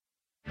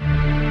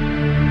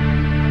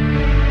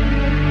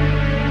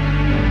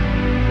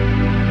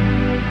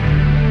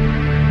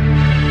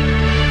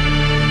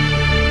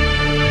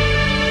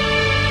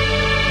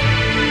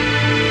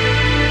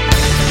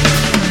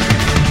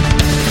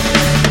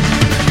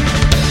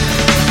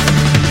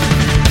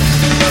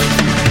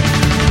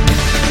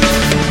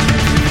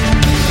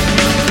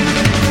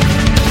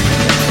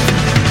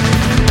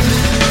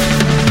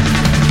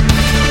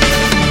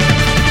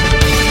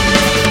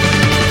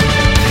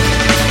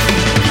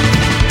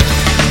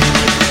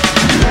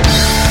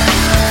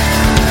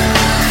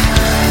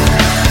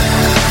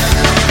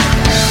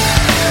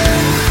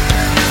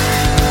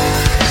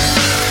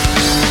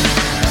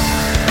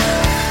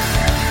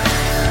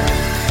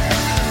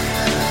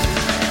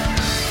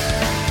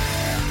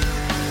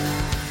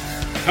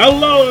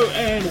Hello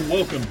and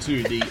welcome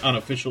to the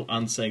unofficial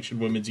unsanctioned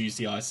women's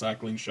UCI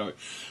cycling show.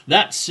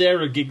 That's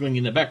Sarah giggling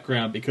in the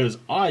background because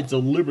I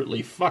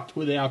deliberately fucked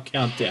with our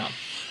countdown.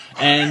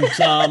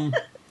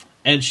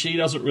 And she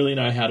doesn't really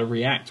know how to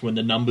react when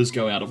the numbers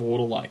go out of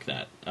order like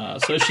that.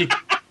 So she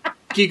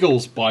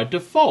giggles by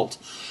default.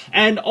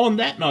 And on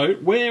that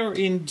note, we're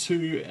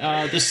into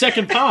the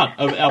second part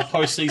of our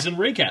postseason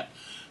recap.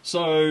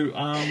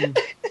 So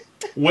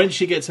when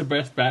she gets her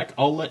breath back,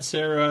 I'll let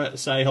Sarah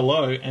say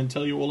hello and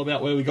tell you all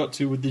about where we got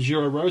to with the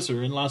Giro Rosa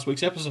in last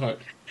week's episode.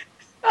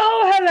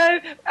 Oh, hello.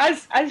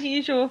 As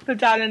usual for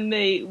Dan and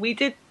me, we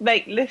did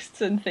make lists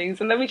and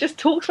things, and then we just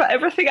talked about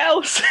everything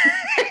else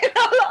in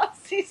our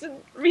last season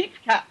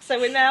recap. So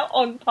we're now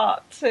on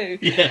part 2.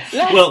 Yeah.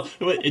 Well,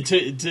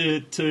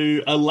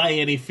 to allay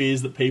any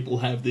fears that people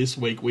have this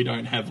week, we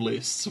don't have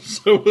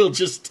lists, so we'll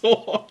just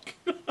talk.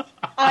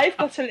 I've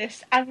got a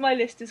list, and my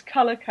list is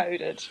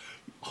colour-coded.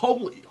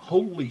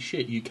 Holy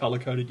shit! You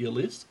colour-coded your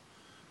list?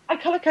 I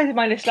colour-coded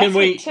my list last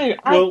week too.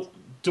 Well,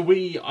 do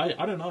we?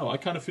 I don't know. I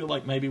kind of feel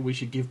like maybe we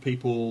should give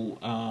people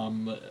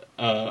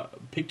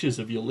pictures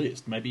of your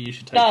list. Maybe you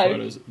should take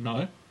photos.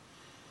 No.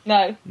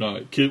 No.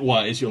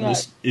 Why is your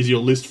list? Is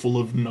your list full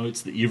of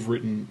notes that you've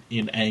written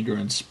in anger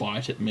and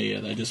spite at me? Are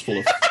they just full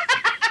of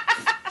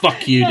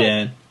fuck you,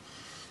 Dan?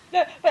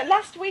 No, but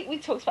last week we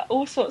talked about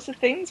all sorts of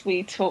things.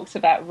 We talked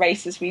about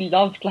races we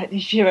loved, like the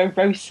Giro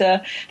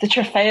Rosa, the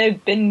Trofeo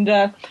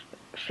Binda,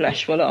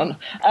 Flesh Full On.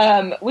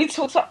 We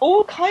talked about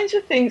all kinds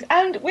of things,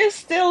 and we're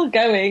still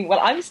going. Well,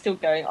 I'm still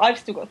going. I've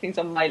still got things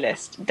on my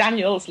list.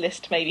 Daniel's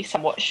list may be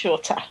somewhat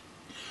shorter.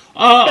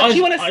 Do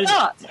you want to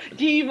start?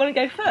 Do you want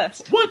to go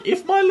first? What?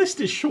 If my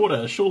list is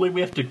shorter, surely we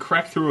have to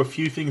crack through a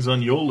few things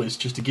on your list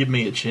just to give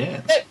me a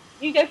chance. No,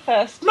 you go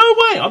first. No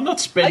way! I'm not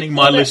spending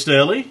my list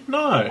early.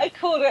 No. I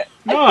called it.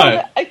 No.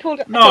 I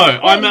called it. No,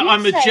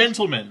 I'm a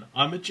gentleman.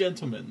 I'm a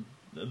gentleman.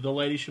 The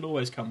lady should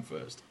always come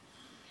first.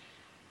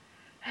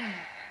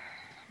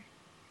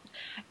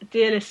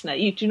 Dear listener,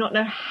 you do not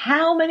know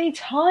how many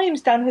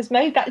times Dan has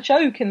made that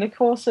joke in the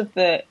course of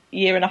the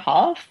year and a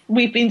half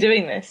we've been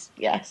doing this.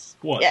 Yes.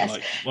 What? Yes.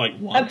 Like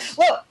once?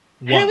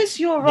 Who is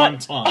your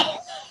right? One time.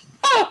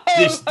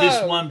 This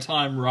one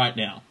time right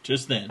now.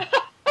 Just then.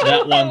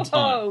 That one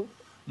time.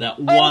 That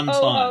one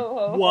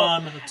time.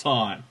 One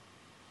time.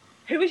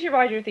 Who was your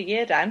rider of the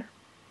year, Dan?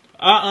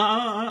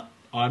 I'm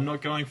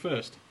not going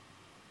first.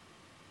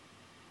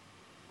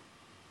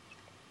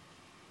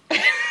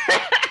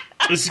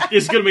 This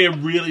is going to be a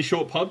really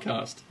short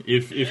podcast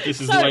if this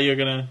is the way you're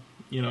going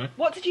to,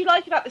 What did you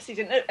like about the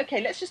season?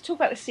 Okay, let's just talk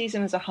about the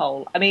season as a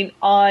whole. I mean,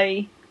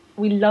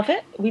 we love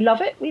it. We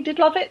love it. We did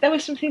love it. There were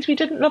some things we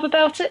didn't love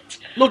about it.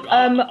 Look,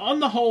 on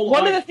the whole...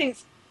 One of the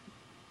things...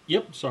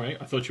 Yep, sorry,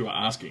 I thought you were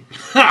asking.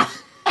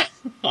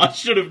 I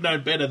should have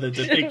known better than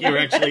to think you're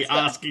actually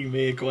asking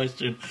me a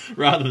question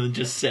rather than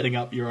just setting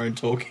up your own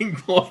talking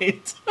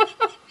point.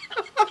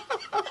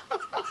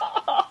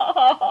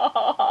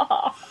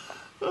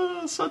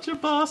 Oh, such a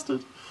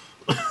bastard.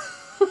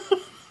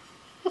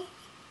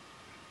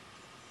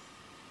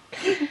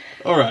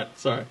 All right,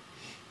 sorry.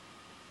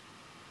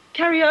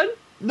 Carry on.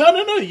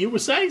 No, you were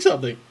saying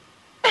something.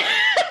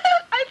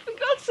 I've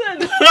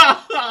forgotten.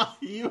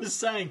 You were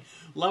saying,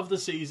 love the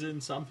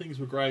season, some things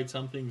were great,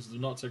 some things were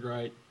not so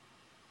great.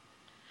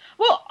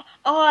 Well,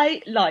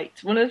 I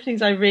liked, one of the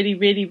things I really,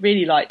 really,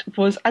 really liked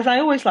was, as I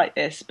always like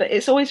this, but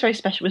it's always very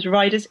special, was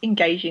riders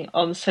engaging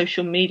on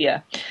social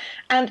media.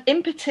 And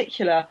in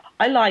particular,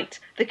 I liked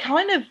the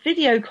kind of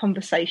video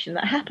conversation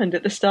that happened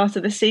at the start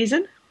of the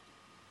season.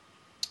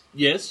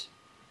 Yes.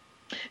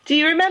 Do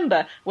you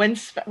remember when,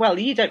 well,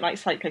 you don't like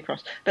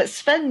cyclocross, but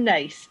Sven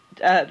Nys,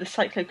 the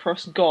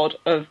cyclocross god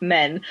of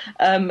men,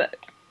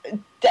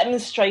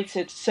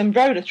 demonstrated some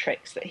roller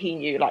tricks that he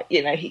knew, like,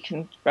 he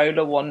can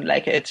roller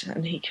one-legged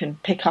and he can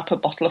pick up a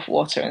bottle of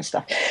water and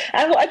stuff.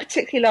 And what I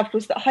particularly loved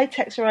was that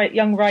high-tech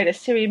young rider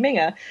Siri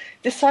Minga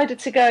decided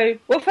to go,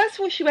 well, first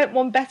of all, she went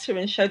one better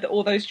and showed that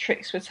all those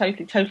tricks were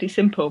totally, totally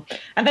simple.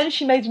 And then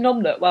she made an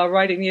omelette while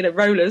riding,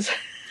 rollers.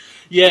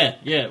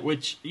 Yeah,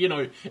 which,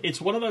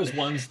 it's one of those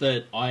ones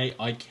that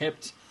I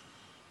kept,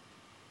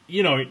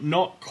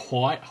 not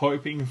quite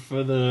hoping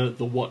for the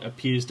what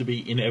appears to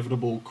be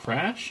inevitable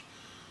crash.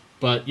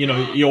 But,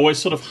 you're always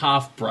sort of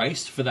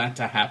half-braced for that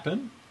to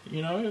happen,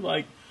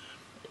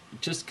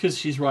 just because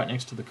she's right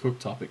next to the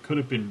cooktop, it could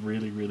have been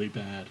really, really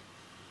bad.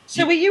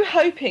 So were you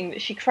hoping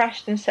that she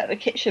crashed and set the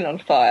kitchen on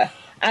fire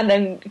and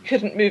then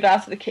couldn't move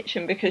out of the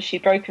kitchen because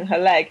she'd broken her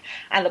leg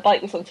and the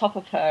bike was on top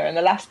of her and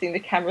the last thing the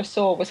camera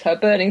saw was her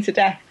burning to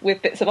death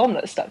with bits of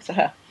omelette stuck to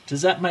her?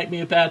 Does that make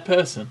me a bad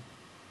person?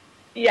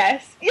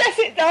 Yes. Yes,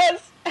 it does.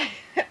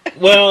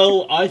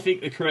 Well, I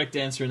think the correct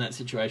answer in that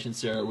situation,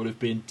 Sarah, would have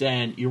been,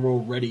 Dan, you're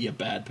already a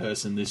bad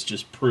person. This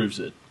just proves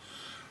it.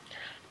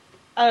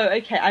 Oh,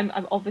 okay. I'm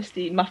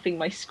obviously muffing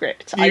my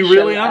script. You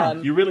really are.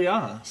 You really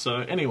are. So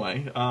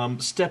anyway,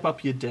 step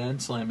up your Dan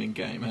slamming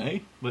game, eh?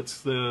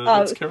 Let's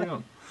carry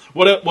on.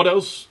 What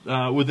else?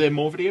 Were there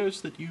more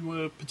videos that you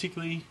were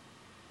particularly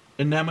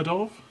enamoured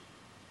of?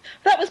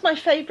 That was my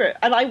favourite,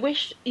 and I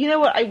wish, you know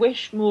what, I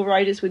wish more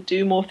riders would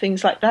do more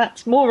things like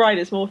that. More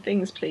riders, more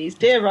things, please.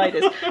 Dear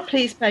riders,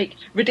 please make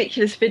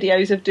ridiculous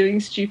videos of doing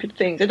stupid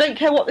things. I don't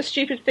care what the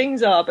stupid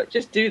things are, but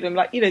just do them,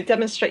 like, you know,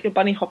 demonstrate your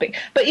bunny hopping.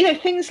 But, you know,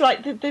 things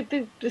like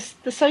the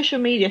social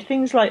media,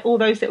 things like all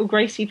those little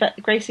Gracie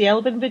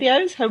Elvin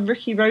videos, her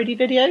Ricky Roadie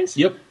videos.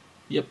 Yep.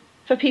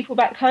 For people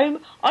back home,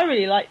 I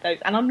really like those,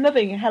 and I'm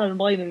loving Helen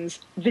Wyman's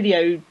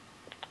video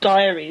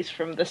diaries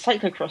from the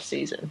cyclocross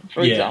season,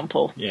 for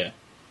example. Yeah.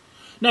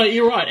 No,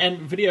 you're right, and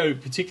video,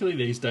 particularly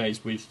these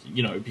days, with,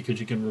 you know, because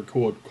you can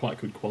record quite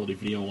good quality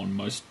video on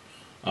most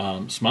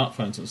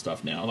smartphones and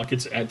stuff now. Like,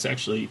 it's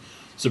actually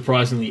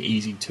surprisingly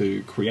easy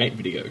to create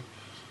video.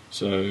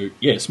 So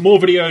yes, more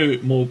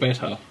video, more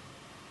better.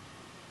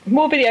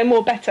 More video,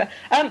 more better.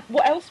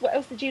 What else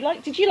did you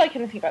like? Did you like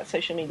anything about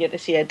social media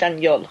this year,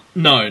 Daniel?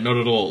 No, not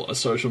at all.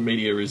 Social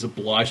media is a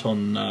blight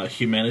on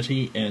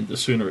humanity, and the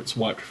sooner it's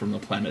wiped from the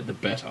planet, the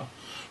better.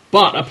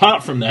 But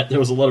apart from that, there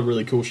was a lot of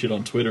really cool shit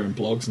on Twitter and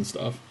blogs and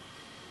stuff.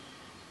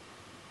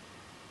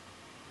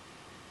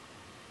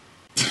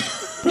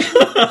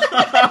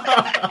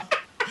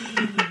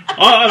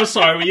 Oh, I'm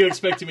sorry. Were you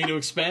expecting me to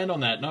expand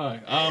on that?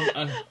 No.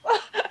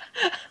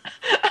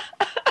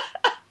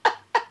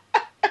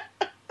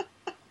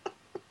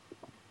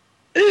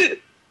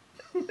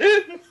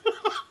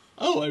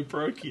 Oh, I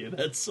broke you.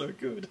 That's so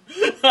good.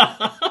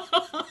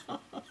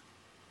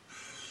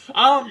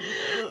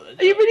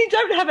 You really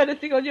don't have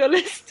anything on your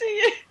list, do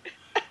you?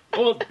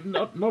 Well,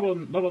 not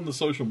on the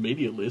social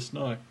media list,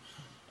 no.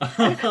 Well,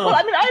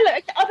 I mean,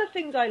 other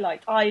things I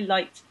liked. I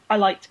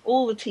liked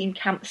all the team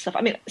camp stuff.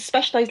 I mean,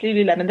 Specialized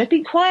Lululemon. They've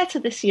been quieter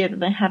this year than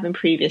they have in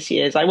previous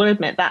years. I will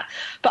admit that.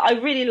 But I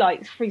really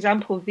liked, for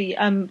example, the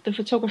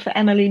photographer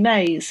Emily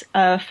May's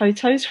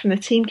photos from the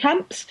team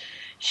camps.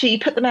 She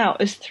put them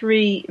out as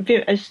three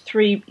Vimeos,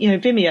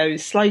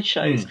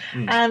 slideshows,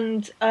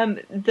 and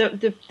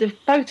the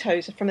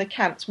photos are from the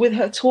camps with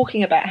her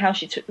talking about how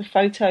she took the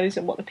photos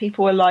and what the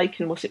people were like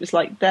and what it was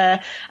like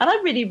there. And I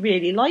really,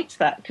 really liked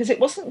that, because it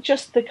wasn't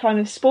just the kind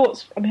of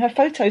sports. I mean, her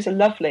photos are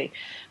lovely,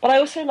 but I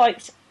also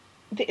liked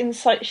the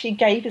insight she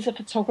gave as a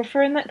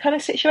photographer in that kind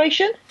of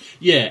situation.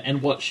 Yeah,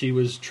 and what she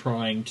was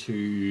trying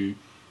to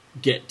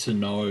get to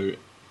know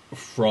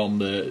from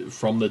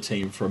the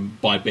team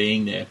by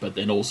being there, but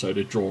then also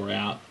to draw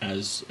out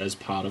as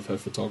part of her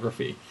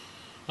photography.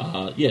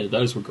 Yeah,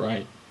 those were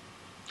great.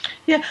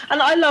 Yeah,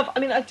 and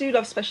I do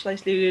love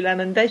Specialized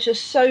Lululemon. They're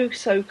just so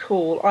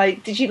cool.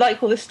 Did you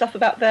like all this stuff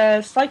about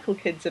their Cycle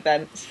Kids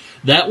events?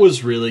 That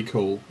was really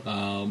cool.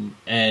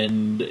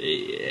 And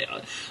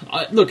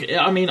look,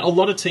 I mean, a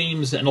lot of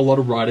teams and a lot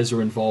of riders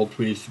are involved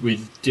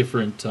with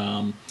different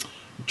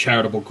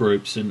charitable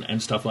groups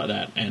and stuff like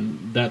that,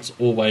 and that's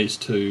always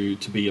to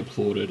be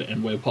applauded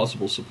and where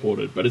possible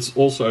supported. But it's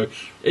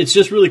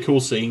just really cool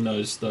seeing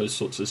those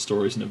sorts of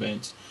stories and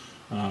events.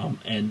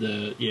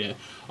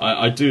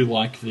 I do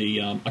like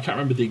the I can't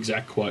remember the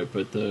exact quote,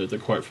 but the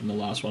quote from the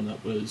last one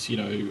that was,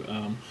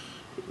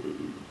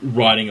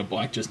 riding a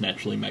bike just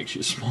naturally makes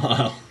you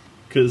smile,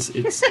 because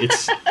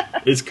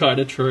it's kind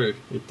of true.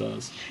 It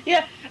does.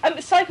 Yeah,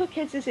 Cycle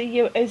Kids is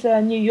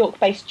a New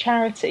York-based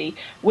charity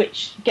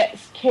which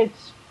gets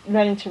kids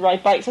learning to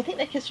ride bikes. I think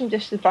they're kids from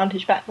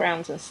disadvantaged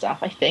backgrounds and stuff,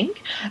 I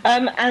think.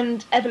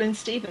 And Evelyn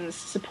Stevens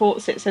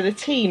supports it. So the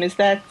team is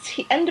their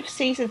end of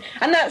season.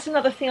 And that's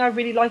another thing I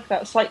really like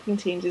about cycling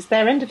teams, is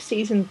their end of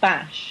season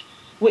bash,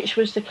 which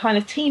was the kind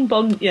of team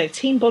bonding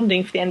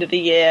for the end of the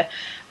year.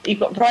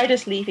 You've got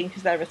riders leaving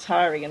because they're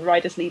retiring and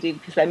riders leaving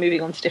because they're moving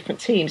on to different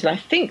teams. And I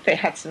think they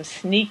had some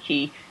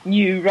sneaky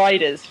new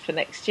riders for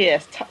next year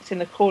tucked in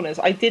the corners.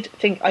 I did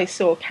think I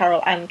saw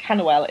Carol Ann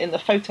Canwell in the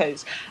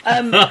photos.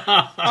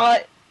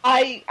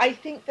 I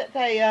think that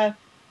they,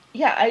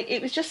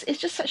 it's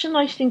just such a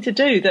nice thing to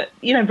do, that,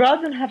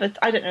 rather than have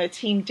a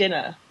team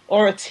dinner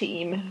or a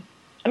team.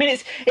 I mean,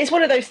 it's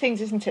one of those things,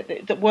 isn't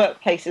it, that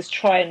workplaces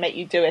try and make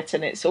you do it,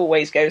 and it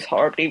always goes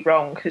horribly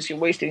wrong because you're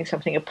always doing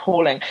something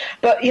appalling.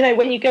 But,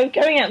 when you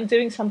going out and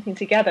doing something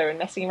together and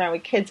messing around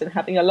with kids and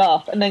having a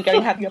laugh and then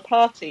going having a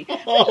party,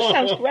 that just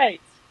sounds great.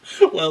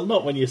 Well,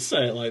 not when you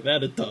say it like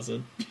that, it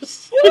doesn't.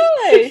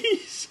 Why?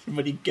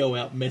 When you go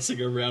out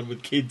messing around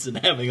with kids and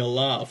having a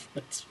laugh,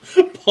 that's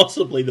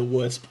possibly the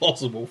worst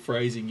possible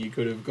phrasing you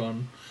could have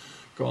gone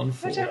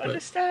for. I don't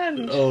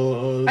understand.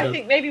 I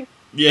think maybe...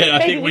 Yeah,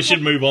 I think we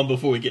should move on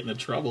before we get into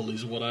trouble,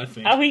 is what I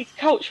think. Are we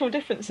cultural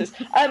differences?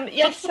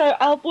 Yes, so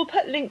we'll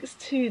put links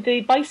to the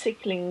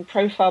bicycling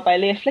profile by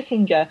Leah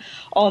Flickinger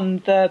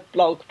on the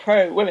blog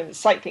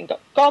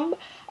prowomenscycling.com.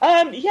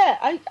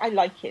 I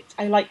like it.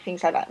 I like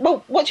things like that.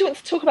 Well, what do you want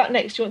to talk about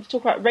next? Do you want to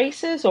talk about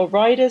races or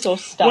riders or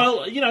stuff?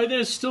 Well,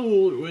 there's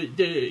still,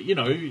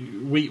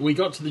 we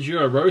got to the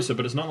Giro Rosa,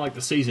 but it's not like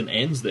the season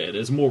ends there.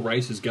 There's more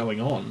races going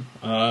on.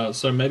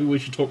 So maybe we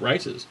should talk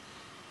races.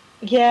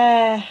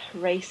 Yeah,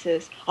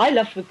 races. I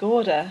love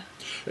Vigorda.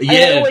 Yeah.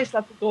 I always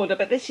loved Vigorda,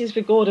 but this year's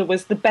Vigorda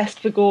was the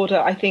best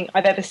Vigorda I think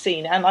I've ever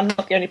seen, and I'm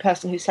not the only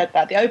person who said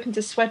that. The Open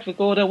to Swed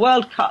Vigorda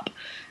World Cup,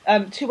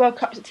 2 World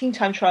Cups at Team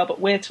Time Trial, but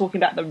we're talking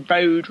about the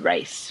road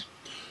race.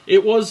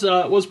 It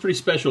was pretty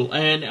special,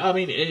 and I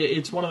mean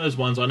it's one of those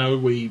ones. I know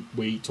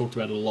we talked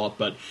about it a lot,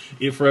 but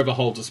it forever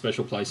holds a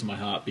special place in my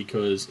heart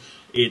because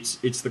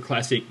it's the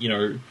classic, you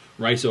know,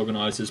 race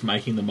organisers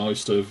making the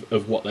most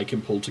of what they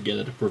can pull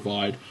together to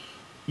provide,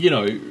 you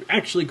know,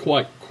 actually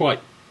quite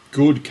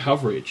good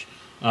coverage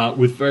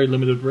with very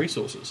limited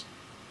resources.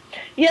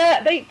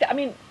 Yeah, I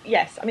mean,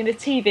 yes. I mean, the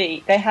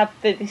TV, they have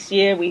this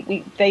year,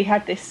 they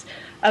had this,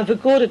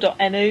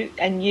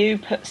 Vagorda.nu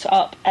puts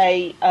up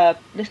a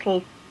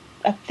little,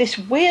 this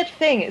weird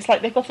thing. It's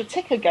like they've got a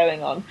ticker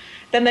going on.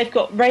 Then they've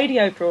got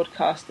radio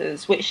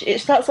broadcasters, which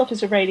it starts off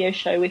as a radio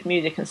show with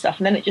music and stuff,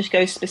 and then it just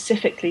goes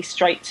specifically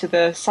straight to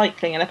the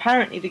cycling. And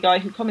apparently the guy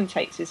who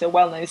commentates is a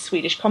well-known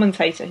Swedish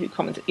commentator who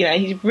commentates, you know,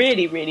 he's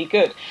really, really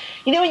good.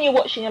 You know when you're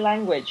watching a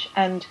language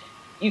and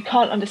you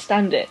can't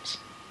understand it,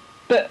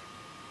 but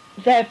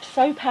they're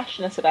so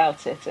passionate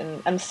about it,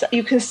 and so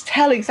you can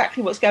tell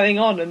exactly what's going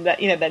on, and that,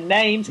 you know, their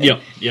names.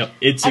 Yep.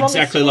 It's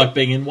exactly like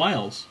being in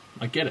Wales.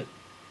 I get it.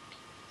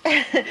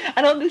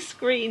 And on the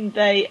screen,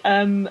 they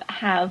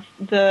have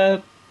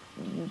the,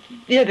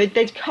 you know,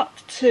 they'd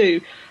cut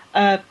to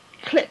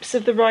clips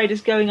of the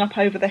riders going up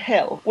over the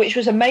hill, which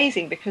was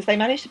amazing because they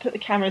managed to put the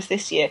cameras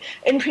this year.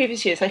 In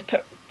previous years, they've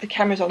put the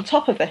cameras on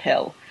top of the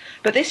hill,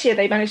 but this year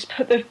they managed to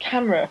put the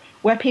camera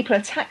where people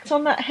attacked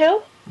on that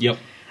hill. Yep.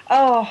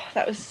 Oh,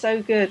 that was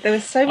so good. There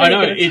was so many. I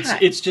know, good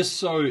attacks. it's just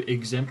so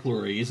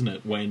exemplary, isn't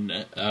it, when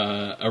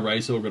a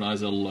race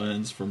organizer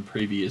learns from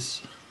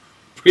previous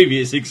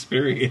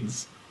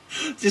experience.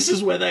 This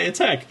is where they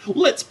attack.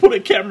 Let's put a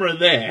camera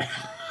there.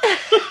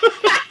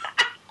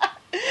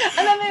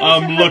 And then they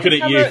also I'm had looking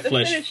the at you, camera the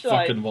Flesh finish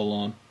line. fucking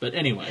Volon. But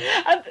anyway.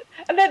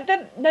 And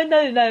then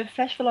no,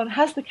 Flesh Volon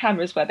has the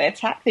cameras where they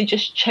attack. They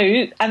just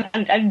choose,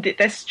 and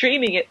they're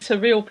streaming it to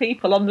real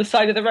people on the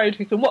side of the road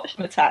who can watch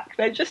them attack.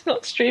 They're just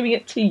not streaming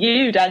it to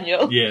you,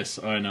 Daniel. Yes,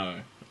 I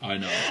know.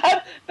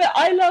 But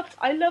I loved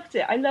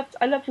it. I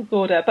loved the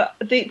Gorda. But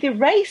the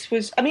race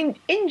was, I mean,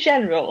 in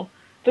general,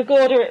 the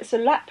Gorda, it's a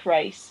lap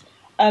race.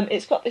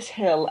 It's got this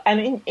hill,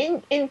 and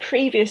in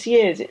previous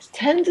years, it's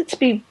tended to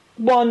be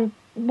won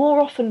more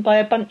often by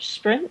a bunch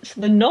sprint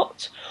than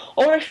not,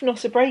 or if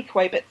not a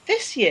breakaway. But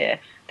this year,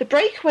 the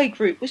breakaway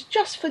group was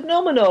just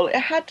phenomenal.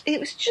 It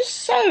was just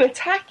so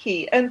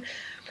attacky, and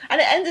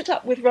it ended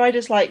up with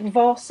riders like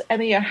Voss,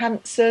 Emmy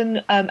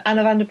Johansson,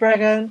 Anna van der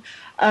Breggen,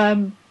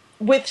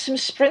 with some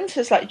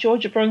sprinters like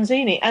Giorgia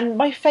Bronzini. And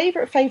my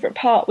favourite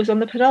part was on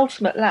the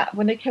penultimate lap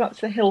when they came up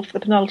to the hill for the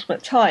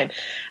penultimate time,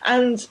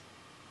 and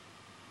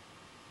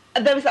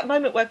there was that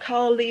moment where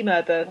Carl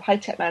Lima, the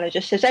high-tech manager,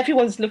 says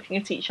everyone's looking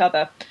at each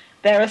other.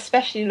 They're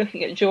especially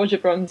looking at Giorgia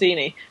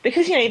Bronzini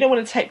because, you know, you don't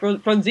want to take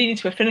Bronzini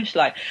to a finish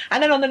line.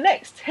 And then on the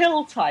next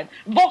hill time,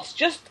 Voss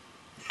just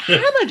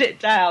hammered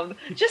it down.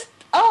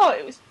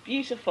 It was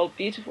beautiful,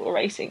 beautiful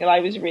racing, and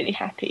I was really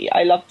happy.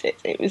 I loved it.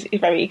 It was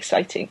very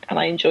exciting, and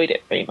I enjoyed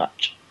it very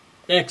much.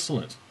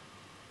 Excellent.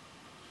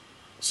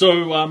 So,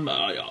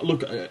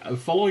 look,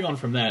 following on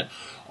from that,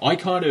 I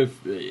kind of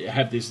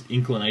have this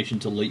inclination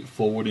to leap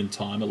forward in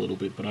time a little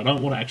bit, but I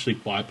don't want to actually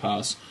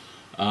bypass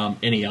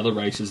any other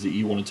races that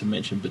you wanted to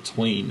mention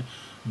between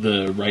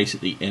the race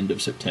at the end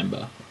of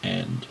September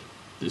and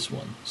this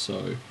one.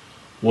 So,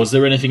 was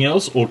there anything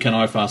else, or can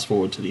I fast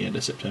forward to the end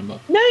of September?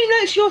 No,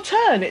 it's your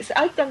turn.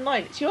 I've done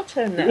mine. It's your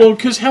turn now. Well,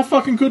 because how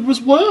fucking good was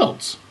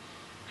Worlds?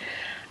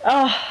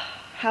 Oh,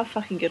 how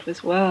fucking good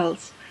was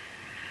Worlds?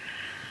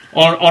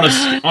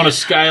 On a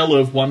scale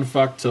of one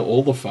fuck to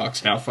all the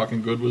fucks, how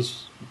fucking good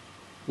was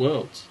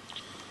Worlds?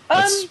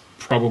 That's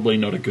probably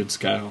not a good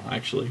scale,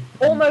 actually.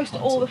 Almost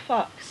all the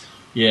fucks.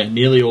 Yeah,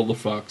 nearly all the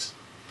fucks.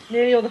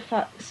 Nearly all the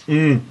fucks.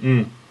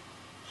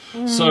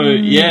 So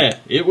yeah,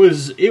 it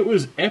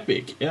was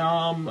epic.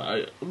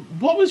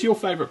 What was your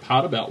favourite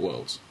part about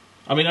Worlds?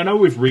 I mean, I know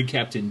we've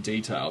recapped in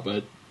detail,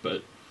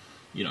 but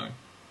you know,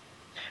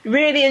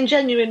 really and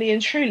genuinely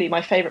and truly,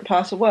 my favourite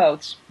part of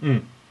Worlds.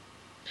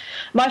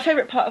 My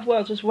favourite part of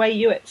Worlds was Wei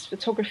Hewitt's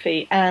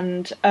photography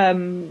and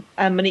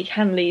Monique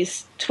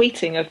Hanley's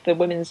tweeting of the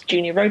women's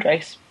junior road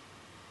race.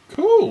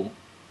 Cool.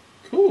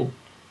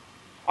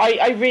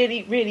 I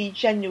really, really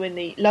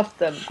genuinely loved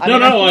them.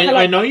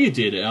 I know you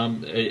did.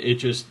 It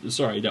just,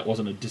 sorry, that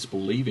wasn't a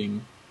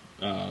disbelieving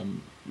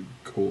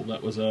call.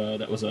 That was a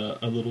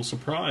little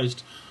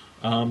surprised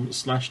 /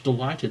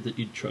 delighted that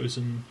you'd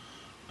chosen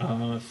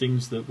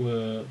things that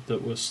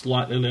were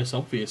slightly less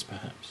obvious,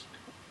 perhaps.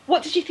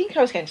 What did you think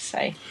I was going to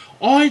say?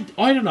 I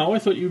don't know. I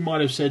thought you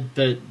might have said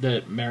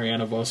that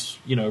Marianne Vos,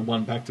 you know,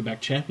 won back-to-back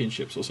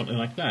championships or something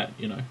like that.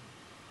 You know.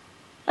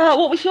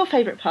 What was your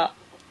favourite part?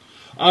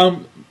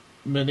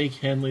 Monique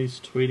Hanley's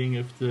tweeting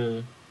of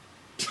the.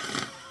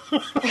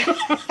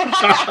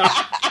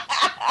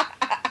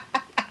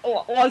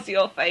 What was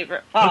your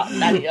favourite part,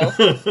 Daniel?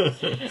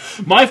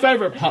 My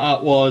favourite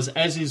part was,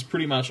 as is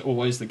pretty much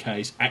always the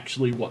case,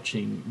 actually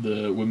watching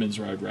the women's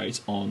road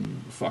race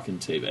on fucking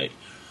TV.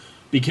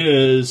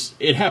 Because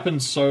it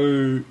happens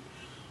so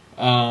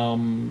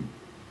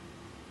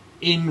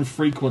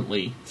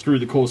infrequently through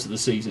the course of the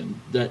season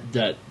that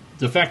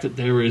the fact that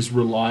there is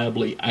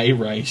reliably a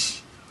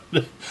race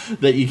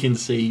that you can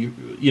see,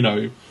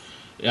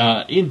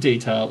 in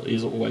detail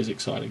is always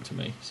exciting to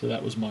me. So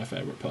that was my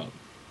favourite part.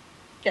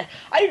 Yeah,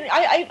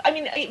 I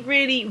mean, it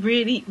really,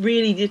 really,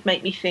 really did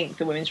make me think,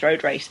 the women's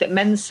road race, that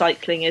men's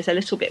cycling is a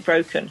little bit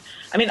broken.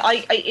 I mean,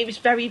 it was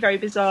very, very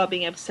bizarre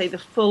being able to say the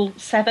full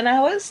 7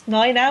 hours,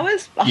 9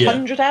 hours,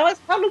 100 hours.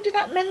 How long did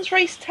that men's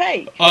race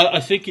take?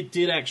 I think it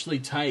did actually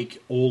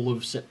take all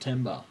of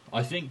September.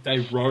 I think they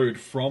rode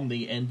from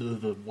the end of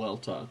the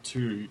Vuelta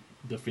to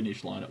the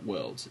finish line at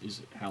Worlds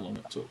is how long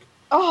it took.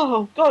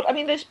 Oh God! I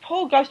mean, those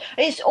poor guys.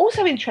 It's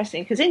also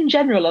interesting because, in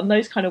general, on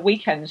those kind of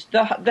weekends,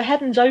 the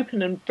heavens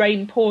open and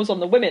rain pours on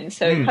the women.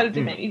 So it kind of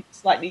did make me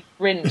slightly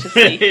grin to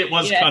see. It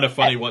was kind of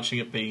funny watching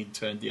it being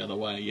turned the other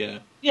way. Yeah.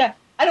 Yeah,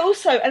 and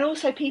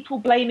also people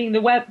blaming the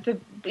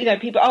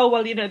people. Oh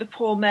well, the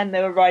poor men,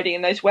 they were riding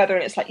in those weather,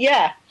 and it's like,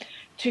 yeah,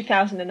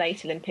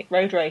 2008 Olympic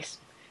road race.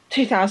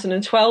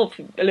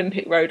 2012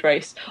 Olympic road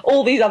race,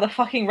 all these other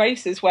fucking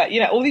races where,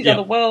 all these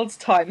other world's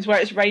times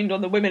where it's rained on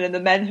the women and the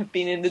men have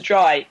been in the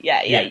dry.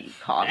 Yeah, you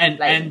can't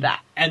blame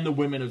that. And the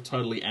women have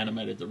totally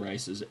animated the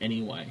races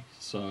anyway.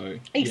 So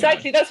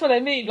exactly, that's what I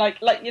mean. Like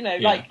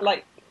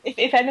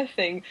if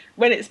anything,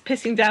 when it's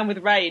pissing down with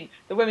rain,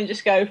 the women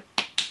just go,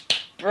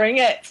 bring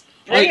it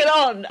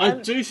on. I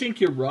do think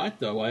you're right,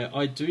 though.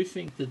 I do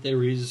think that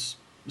there is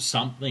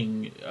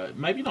something,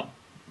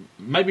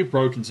 maybe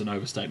broken's an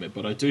overstatement,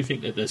 but I do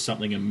think that there's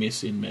something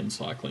amiss in men's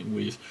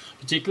cycling,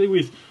 particularly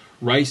with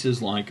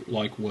races like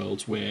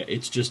Worlds, where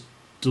it's just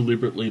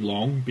deliberately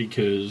long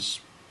because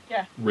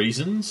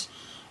reasons.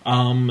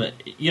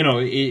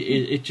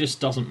 It just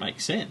doesn't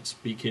make sense,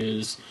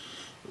 because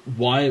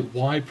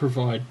why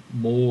provide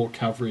more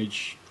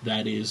coverage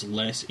that is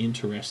less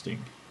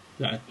interesting?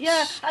 I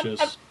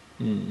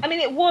mean,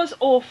 it was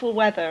awful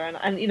weather, and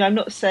I'm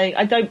not saying,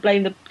 I don't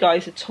blame the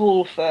guys at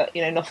all for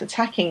not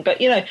attacking,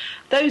 but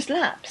those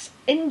laps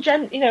in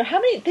how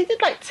many they did,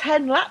 like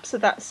 10 laps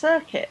of that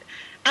circuit,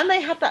 and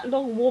they had that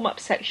long warm-up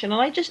section, and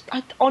I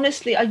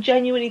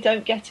genuinely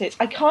don't get it.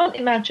 I can't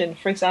imagine,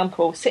 for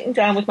example, sitting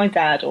down with my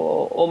dad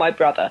or my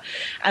brother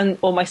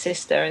or my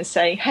sister and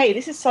saying, hey,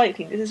 this is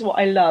cycling, this is what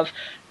I love,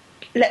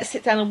 let's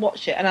sit down and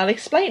watch it, and I'll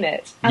explain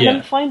it, and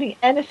then finding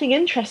anything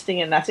interesting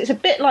in that. It's a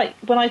bit like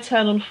when I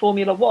turn on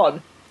Formula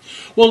One.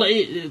 Well,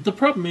 the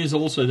problem is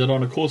also that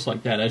on a course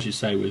like that, as you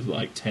say, with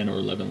like 10 or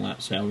 11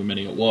 laps, however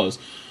many it was,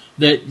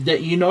 that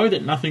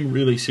that nothing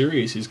really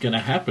serious is going to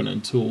happen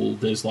until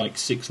there's like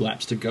 6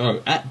 laps to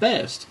go at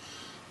best,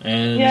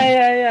 and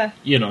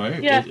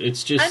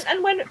it's just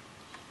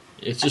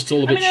it's just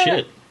all a bit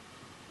shit.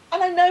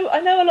 And I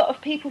know a lot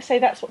of people say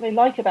that's what they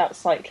like about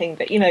cycling,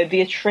 that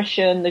the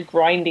attrition, the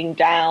grinding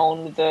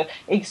down, the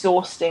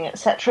exhausting,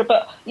 etc.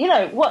 But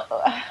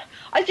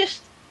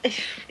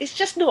it's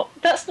just not.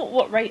 That's not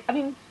what race. I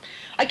mean,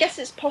 I guess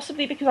it's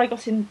possibly because I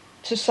got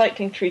into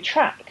cycling through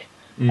track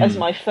as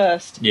my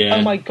first. Yeah.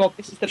 Oh my God,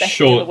 this is the best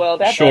thing in the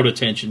world ever. Short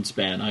attention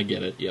span. I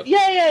get it. Yep.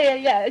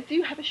 Yeah. I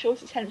do have a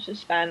short attention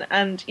span,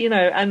 and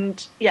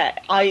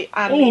I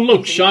am. Oh,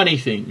 look, shiny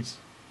things.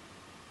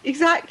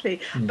 Exactly,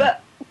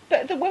 But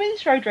the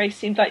women's road race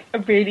seemed like a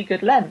really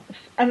good length,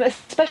 and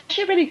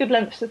especially a really good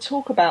length to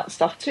talk about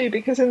stuff too,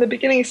 because in the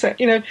beginning,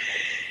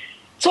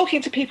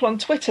 talking to people on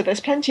Twitter,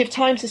 there's plenty of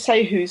time to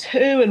say who's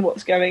who and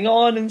what's going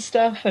on and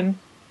stuff, and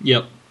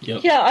Yep.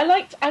 Yeah, I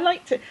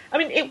liked it. I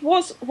mean, it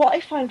was, what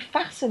I find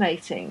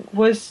fascinating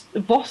was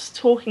Voss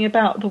talking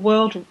about the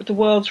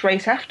world's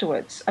race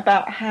afterwards,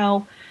 about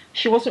how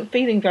she wasn't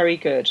feeling very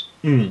good,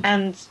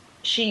 and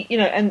she,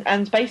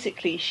 and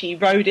basically she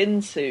rode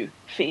into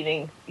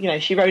feeling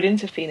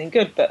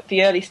good, but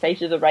the early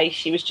stage of the race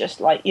she was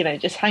just like,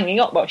 just hanging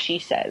up. Well, she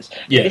says,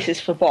 this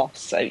is for Voss,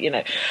 so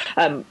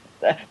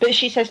but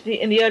she says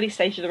in the early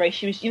stage of the race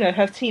she was,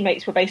 her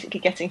teammates were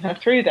basically getting her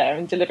through there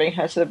and delivering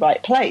her to the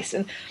right place,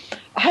 and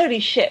holy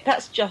shit,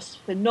 that's just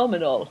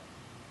phenomenal.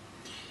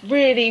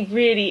 Really,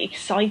 really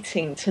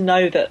exciting to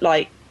know that,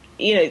 like,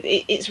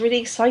 it's really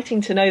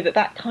exciting to know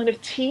that kind of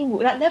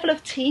that level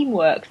of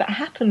teamwork that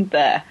happened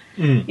there.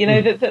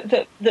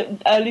 That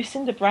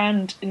Lucinda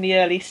Brand in the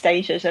early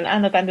stages and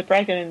Anna van der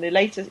Breggen in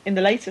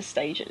the later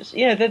stages,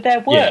 that their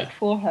work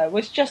for her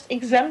was just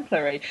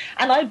exemplary.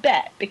 And I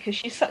bet, because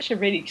she's such a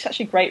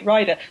great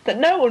rider, that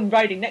no one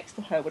riding next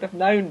to her would have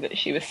known that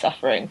she was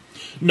suffering.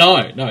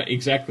 No,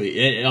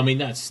 exactly. I mean,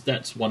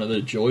 that's one of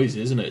the joys,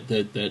 isn't it?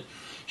 That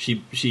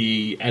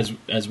she,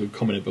 as we've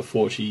commented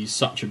before, she's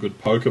such a good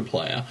poker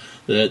player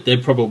that they're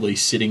probably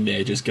sitting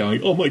there just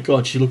going, "Oh my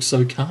God, she looks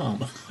so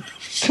calm."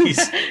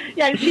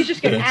 And she's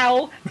just going,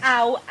 "Ow,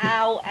 ow,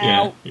 ow,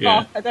 ow."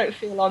 Yeah. I don't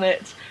feel on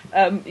it.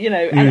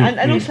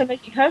 And also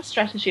making her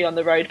strategy on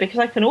the road, because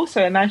I can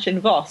also imagine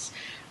Voss.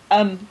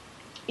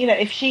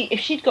 if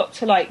she'd got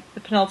to like the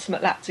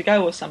penultimate lap to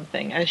go or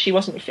something, and she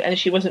wasn't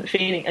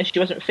feeling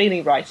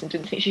right and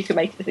didn't think she could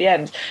make it to the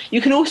end, you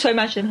can also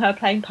imagine her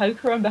playing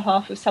poker on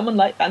behalf of someone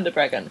like Van der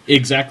Breggen.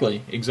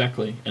 Exactly,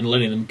 and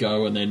letting them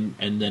go, and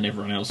then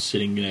everyone else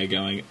sitting there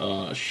going,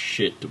 "Oh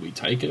shit, do we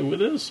take her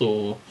with us?"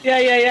 Or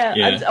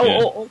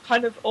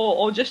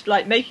or just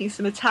like making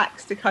some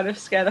attacks to kind of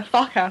scare the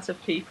fuck out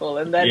of people,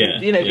 and then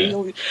being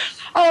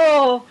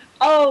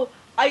all,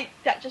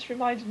 that just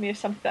reminded me of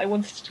something that I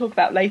wanted to talk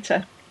about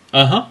later.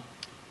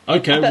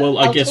 Okay, well,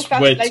 I guess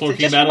we're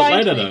talking about it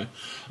later, though.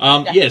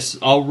 Yes,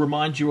 I'll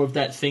remind you of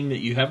that thing that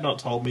you have not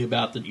told me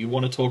about that you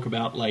want to talk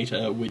about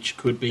later, which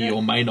could be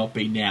or may not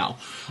be now.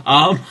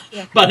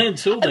 But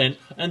until then,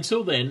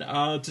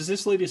 does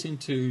this lead us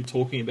into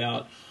talking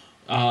about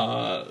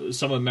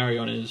some of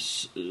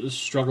Mariana's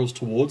struggles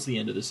towards the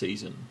end of the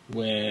season,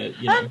 where,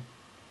 Well,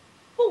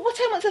 what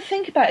I want to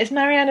think about is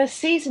Mariana's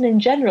season in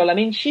general. I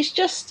mean, she's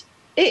just...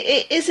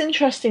 It is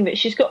interesting that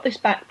she's got this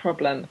back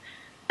problem,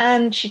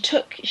 and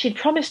she'd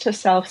promised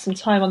herself some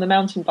time on the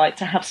mountain bike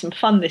to have some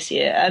fun this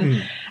year,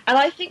 and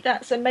I think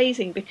that's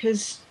amazing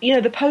because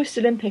the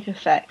post-Olympic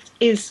effect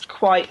is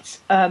quite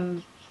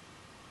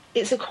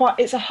it's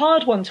a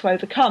hard one to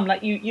overcome.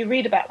 Like you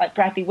read about like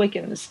Bradley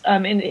Wiggins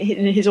in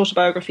his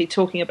autobiography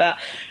talking about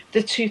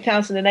the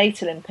 2008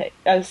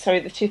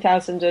 the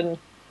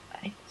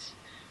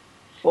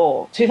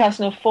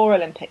 2004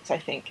 Olympics, I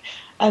think.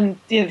 And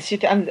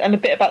and a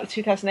bit about the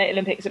 2008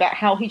 Olympics, about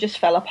how he just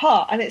fell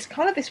apart, and it's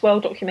kind of this well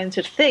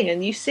documented thing,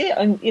 and you see it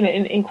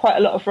in quite a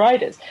lot of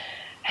riders.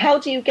 How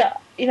do you get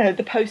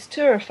the post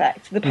tour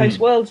effect, the post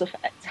worlds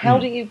effect? How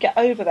do you get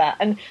over that?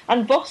 And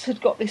Voss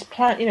had got this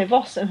plan.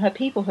 Voss and her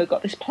people had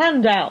got this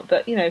planned out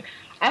that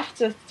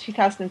after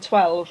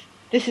 2012,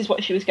 this is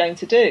what she was going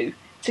to do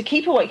to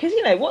keep away. Because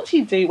what do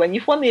you do when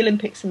you've won the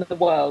Olympics and the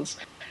Worlds?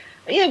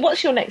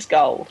 What's your next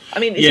goal? I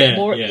mean, is it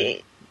more?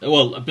 Yeah.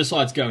 Well,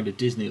 besides going to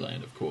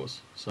Disneyland, of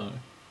course. So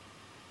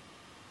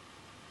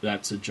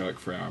that's a joke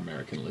for our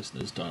American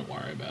listeners. Don't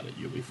worry about it.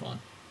 You'll be fine.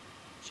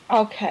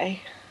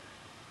 Okay.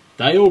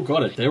 They all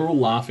got it. They're all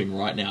laughing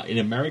right now. In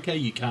America,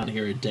 you can't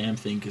hear a damn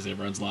thing because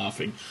everyone's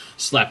laughing,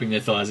 slapping their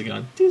thighs and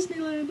going,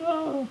 Disneyland,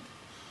 oh.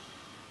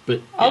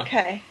 But, yeah.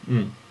 Okay.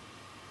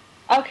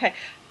 Okay.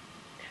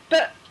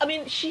 But, I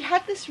mean, she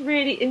had this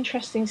really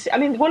interesting... I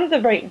mean, one of the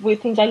very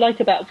weird things I like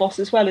about Voss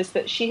as well is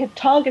that she had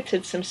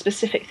targeted some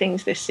specific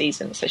things this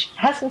season. So she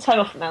had some time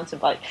off the mountain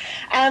bike.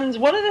 And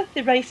one of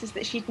the races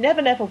that she'd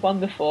never won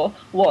before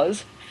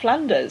was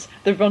Flanders,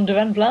 the Ronde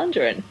van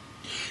Vlaanderen.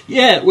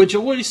 Yeah, which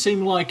always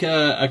seemed like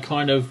a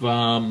kind of,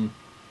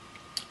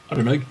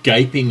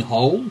 gaping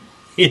hole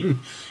in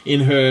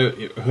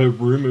her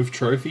room of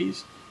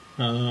trophies.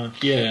 And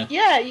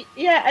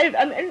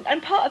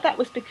part of that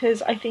was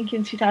because I think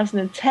in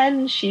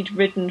 2010 she'd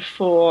ridden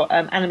for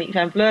Annemiek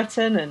van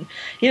Vleuten, and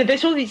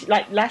there's all these,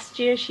 like last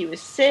year she was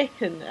sick,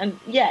 and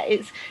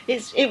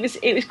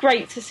it was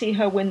great to see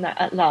her win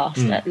that at last.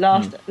 But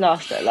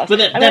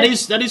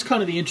that is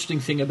kind of the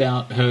interesting thing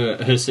about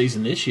her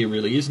season this year,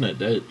 really, isn't it?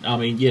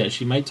 That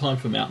she made time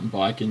for mountain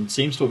bike and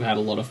seems to have had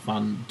a lot of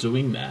fun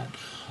doing that,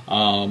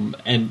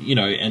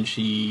 and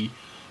she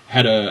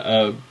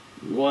had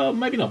well,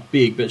 maybe not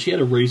big, but she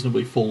had a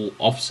reasonably full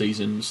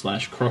off-season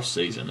 /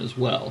 cross-season as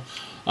well.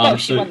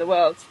 She won the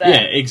Worlds there.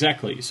 Yeah,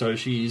 exactly. So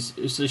she's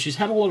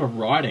had a lot of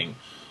riding,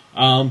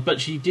 but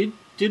she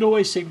did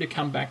always seem to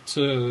come back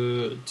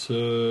to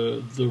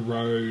the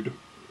road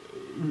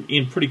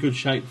in pretty good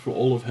shape for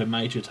all of her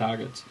major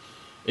targets,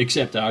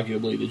 except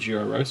arguably the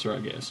Giro Rosa, I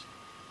guess.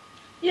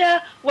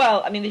 Yeah,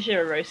 well, I mean, the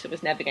Giro Rosa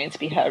was never going to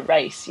be her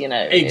race,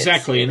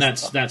 Exactly, and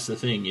that's the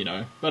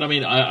thing, But I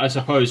mean, I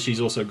suppose she's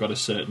also got a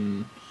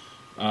certain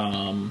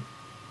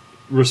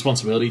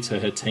responsibility to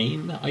her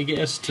team, I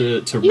guess,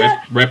 to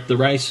rep the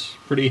race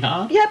pretty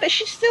hard. Yeah, but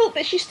she still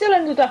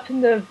ended up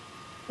in the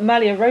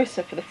Maglia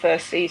Rosa for the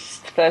first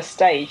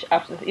stage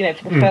after for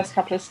the first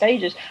couple of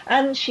stages,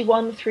 and she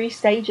won 3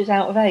 stages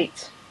out of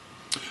 8.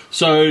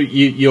 So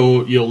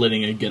you're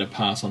letting her get a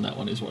pass on that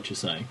one, is what you're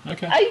saying?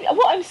 Okay.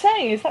 What I'm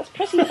saying is that's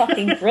pretty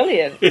fucking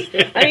brilliant.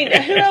 I mean,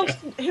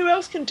 who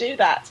else can do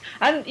that?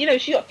 And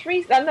she got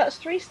 3, and that's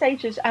 3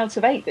 stages out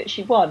of 8 that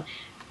she won.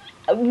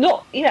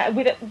 Not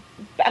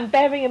and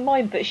bearing in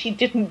mind that she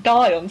didn't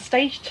die on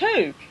stage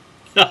 2.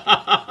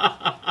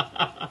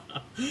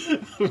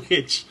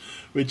 Which,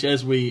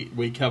 as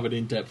we covered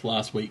in depth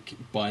last week,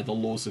 by the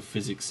laws of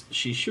physics,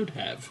 she should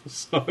have.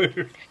 So.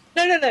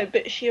 No,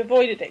 but she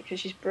avoided it because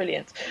she's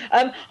brilliant.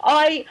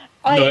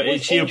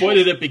 She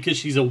avoided it because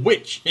she's a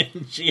witch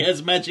and she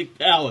has magic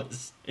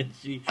powers and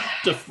she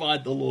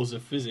defied the laws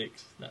of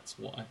physics. That's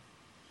why.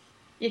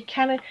 We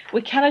cannot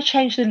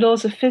change the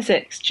laws of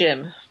physics,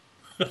 Jim.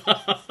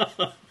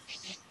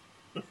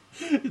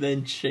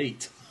 Then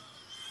cheat.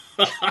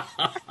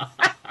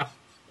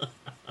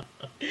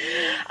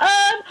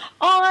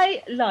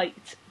 I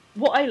liked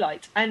what I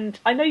liked, and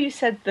I know you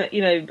said that,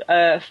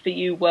 for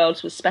you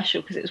Worlds was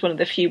special because it was one of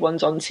the few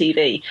ones on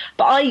TV,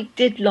 but I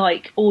did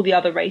like all the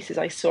other races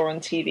I saw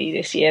on TV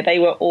this year. They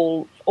were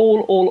all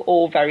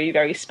very,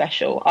 very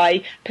special.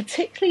 I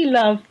particularly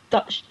love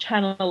Dutch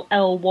channel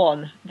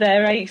L1.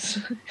 Their race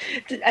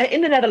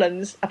in the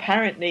Netherlands,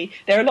 apparently,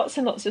 there are lots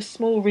and lots of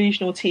small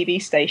regional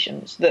TV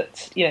stations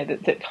that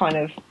kind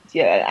of,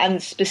 yeah,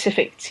 and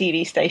specific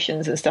TV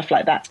stations and stuff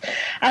like that.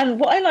 And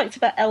what I liked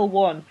about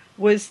L1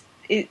 was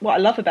what I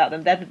love about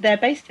them. They're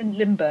based in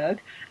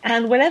Limburg,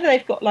 and whenever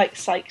they've got like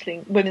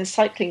women's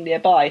cycling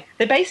nearby,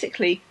 they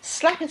basically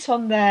slap it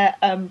on their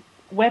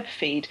web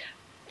feed,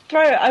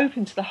 throw it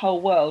open to the whole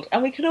world,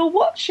 and we can all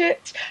watch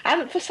it.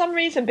 And for some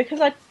reason,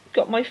 because I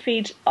got my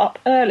feed up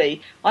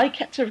early, I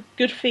kept a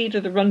good feed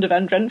of the Ronde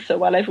van Drenthe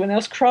while everyone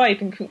else cried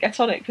and couldn't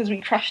get on it because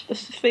we crashed the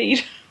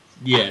feed.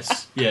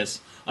 Yes.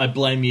 I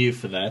blame you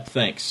for that.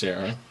 Thanks,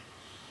 Sarah.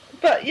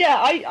 But yeah,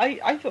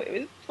 I thought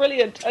it was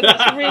brilliant, and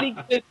it's really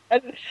good.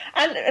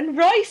 And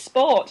Rai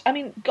Sport, I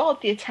mean,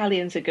 God, the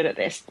Italians are good at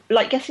this.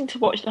 Like getting to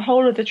watch the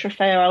whole of the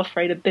Trofeo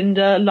Alfredo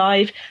Binda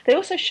live. They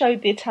also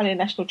showed the Italian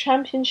National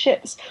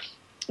Championships.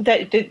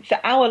 The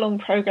hour-long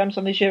programs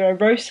on the Giro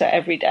Rosa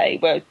every day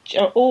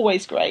are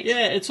always great.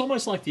 Yeah, it's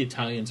almost like the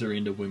Italians are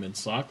into women's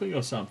cycling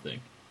or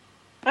something.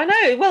 I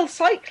know. Well,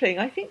 cycling.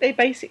 I think they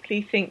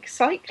basically think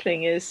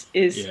cycling is.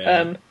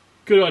 Yeah.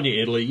 Good on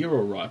you, Italy. You're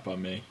all right by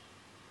me.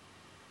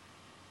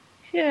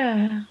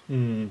 Yeah.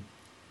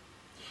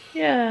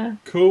 Yeah.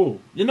 Cool.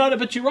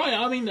 But you're right.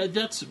 I mean,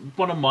 that's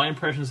one of my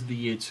impressions of the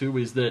year too.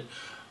 Is that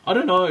I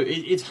don't know.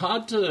 It's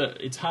hard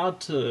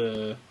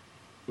to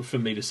for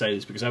me to say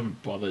this because I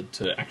haven't bothered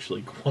to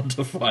actually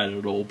quantify it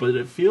at all. But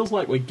it feels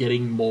like we're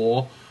getting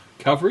more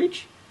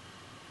coverage.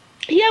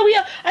 Yeah, we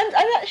are, and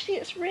actually,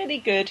 it's really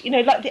good.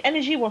 Like the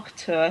Energy Walk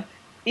Tour.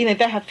 They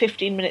have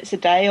 15 minutes a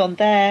day on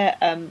their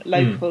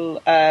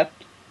local.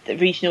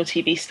 Regional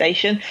TV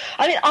station.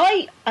 I mean,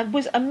 I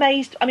was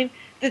amazed. I mean,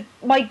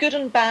 my good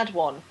and bad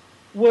one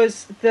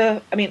was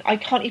I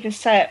can't even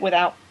say it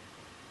without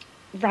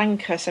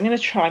rancor, so I'm going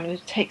to try. I'm going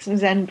to take some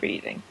Zen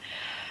breathing.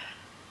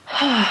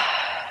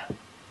 Happy,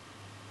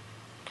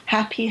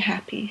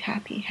 happy,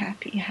 happy, happy,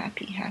 happy,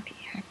 happy,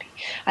 happy.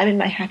 I'm in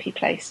my happy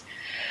place.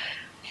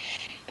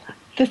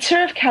 The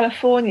Tour of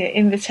California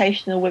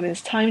Invitational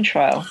Women's Time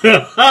Trial.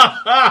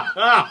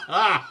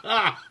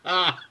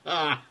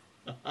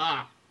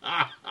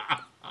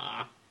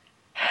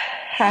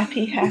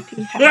 Happy,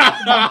 happy, happy, happy,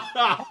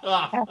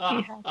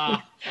 happy.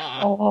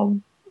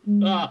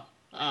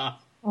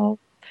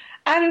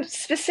 And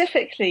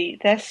specifically,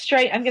 they're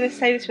straight. I'm going to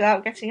say this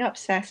without getting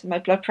upset, and my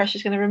blood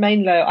pressure's going to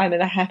remain low. I'm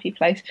in a happy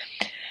place.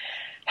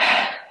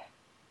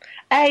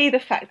 A, the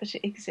fact that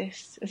it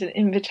exists as an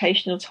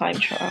invitational time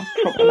trial,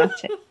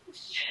 problematic.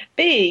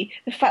 B,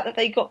 the fact that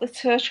they got the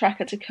tour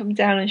tracker to come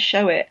down and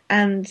show it,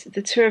 and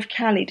the Tour of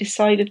Cali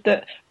decided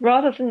that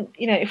rather than,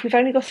 if we've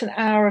only got an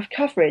hour of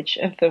coverage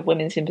of the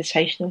women's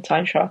invitational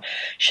time trial,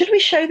 should we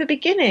show the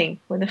beginning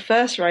when the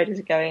first riders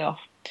are going off?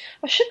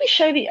 Or should we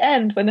show the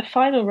end when the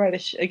final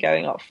riders are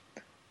going off?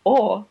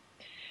 Or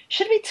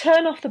should we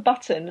turn off the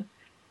button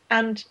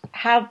and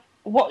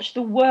watch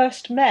the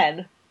worst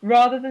men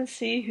rather than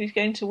see who's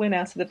going to win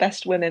out of the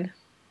best women?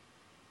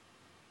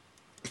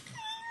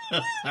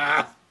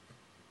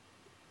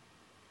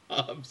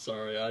 I'm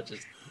sorry,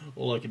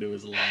 all I can do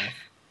is laugh.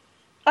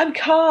 I'm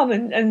calm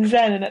and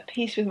zen and at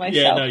peace with myself.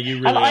 Yeah, no,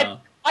 you really are.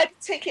 I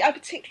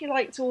particularly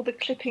liked all the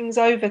clippings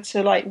over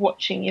to like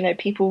watching,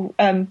 people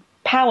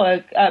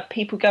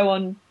people go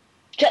on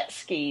jet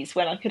skis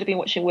when I could have been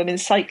watching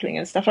women's cycling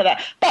and stuff like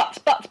that.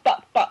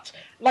 But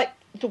like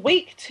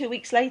the 2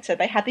 weeks later,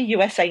 they had the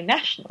USA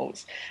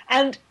Nationals,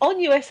 and on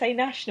USA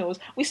Nationals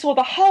we saw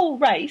the whole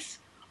race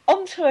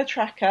on Tour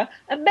Tracker,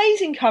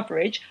 amazing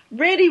coverage,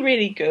 really,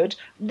 really good,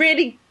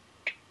 really.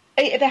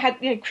 They had,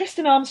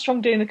 Kristen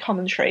Armstrong doing the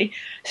commentary,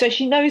 so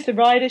she knows the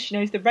riders, she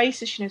knows the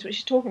races, she knows what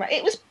she's talking about.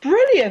 It was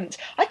brilliant.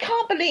 I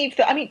can't believe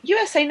that. I mean,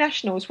 USA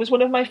Nationals was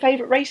one of my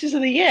favourite races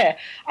of the year.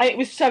 It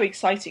was so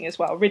exciting as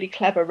well, really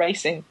clever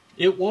racing.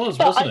 It was,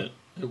 wasn't it?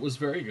 It was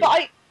very good.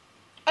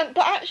 But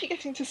actually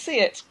getting to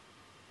see it.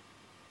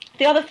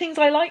 The other things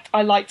I liked,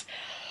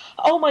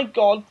 oh my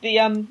God,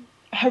 the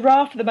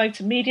hurrah for the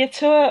Motor Media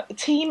Tour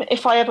team.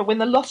 If I ever win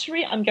the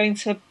lottery, I'm going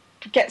to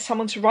get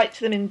someone to write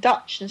to them in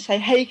Dutch and say,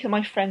 hey, can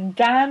my friend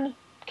Dan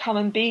come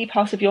and be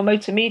part of your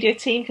Motor Media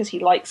team, because he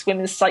likes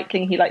women's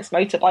cycling, he likes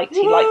motorbikes,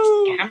 he likes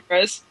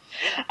cameras.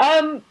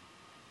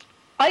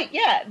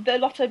 There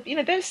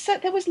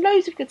was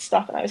loads of good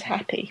stuff, and I was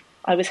happy.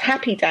 I was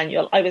happy,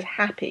 Daniel. I was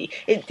happy.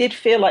 It did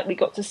feel like we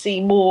got to see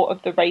more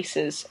of the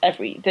races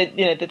than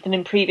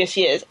in previous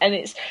years, and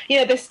it's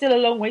there's still a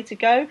long way to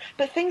go.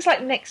 But things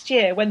like next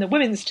year, when the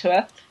women's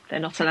tour. They're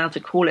not allowed to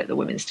call it the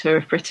Women's Tour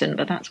of Britain,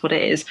 but that's what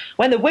it is.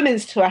 When the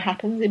Women's Tour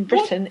happens in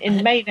Britain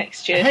in May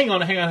next year... Hang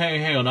on.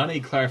 I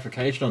need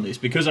clarification on this,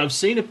 because I've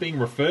seen it being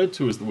referred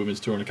to as the Women's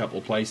Tour in a couple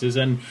of places,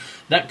 and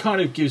that kind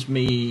of gives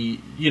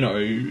me,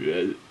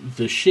 the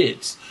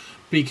shits,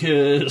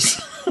 because...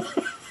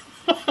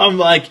 I'm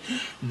like,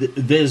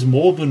 there's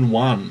more than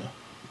one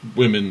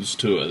women's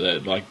tour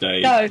that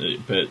No.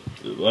 but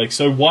like,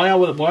 so why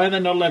are they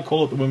not allowed to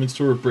call it the Women's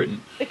Tour of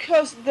Britain?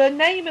 Because the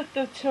name of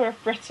the Tour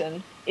of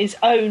Britain is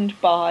owned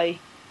by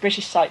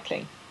British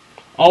Cycling,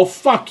 Oh,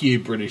 fuck you,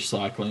 British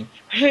Cycling.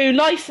 who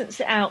license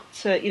it out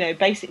to,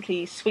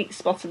 basically Sweet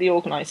Spot are the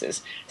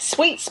organisers.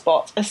 Sweet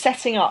Spot are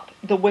setting up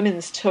the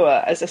women's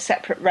tour as a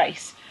separate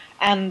race.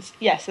 And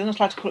yes, they're not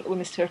allowed to call it the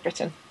Women's Tour of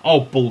Britain. Oh,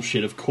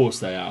 bullshit, of course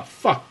they are.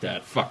 Fuck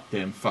that, fuck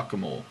them, fuck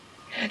them all.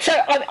 So,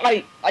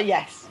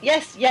 yes.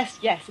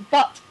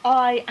 But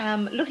I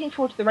am looking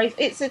forward to the race.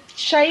 It's a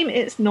shame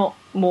it's not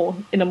more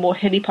in a more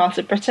hilly part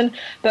of Britain.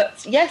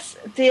 But yes,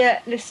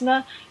 dear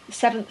listener, the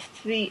 7th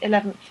to the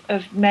 11th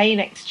of May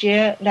next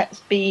year,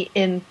 let's be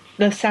in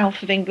the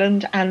south of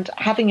England and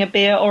having a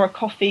beer or a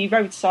coffee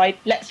roadside.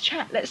 Let's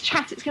chat.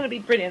 It's going to be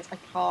brilliant. I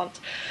can't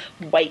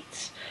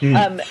wait.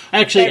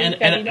 Actually, very,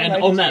 and very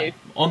long on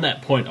overdue.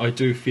 that point, I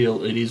do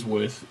feel it is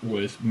worth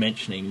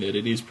mentioning that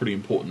it is pretty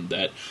important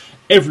that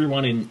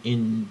everyone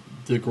in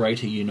the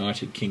Greater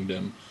United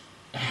Kingdom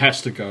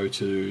has to go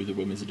to the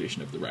women's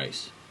edition of the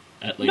race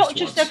at least Not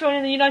just once. everyone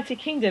in the United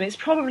Kingdom. It's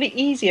probably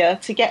easier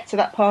to get to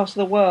that part of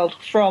the world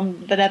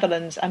from the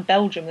Netherlands and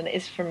Belgium than it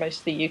is from most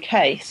of the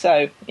UK.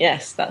 So,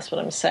 yes, that's what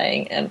I'm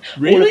saying. And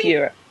all Really? of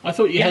Europe. I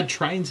thought you Yeah. had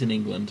trains in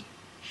England.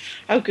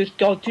 Oh, good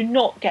God, do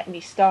not get me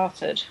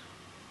started.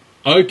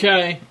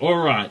 Okay, all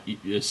right.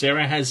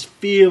 Sarah has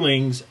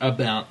feelings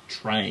about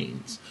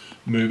trains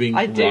moving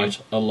I do. right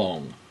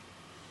along.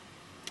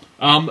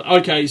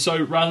 Okay, so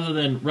rather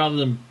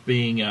than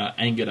being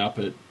angered up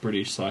at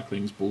British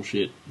Cycling's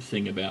bullshit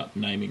thing about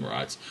naming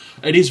rights,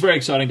 it is very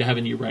exciting to have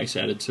a new race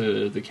added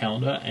to the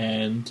calendar,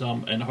 and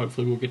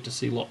hopefully we'll get to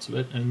see lots of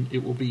it, and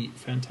it will be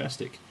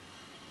fantastic.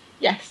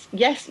 Yes.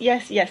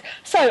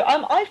 So,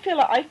 I feel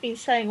like I've been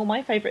saying all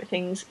my favourite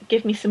things.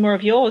 Give me some more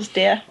of yours,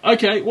 dear.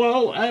 Okay,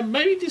 well,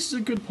 maybe this is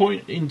a good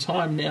point in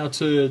time now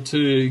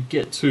to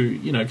get to,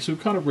 because we've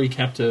kind of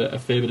recapped a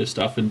fair bit of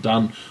stuff and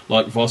done,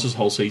 like, Voss's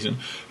whole season.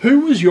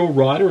 Who was your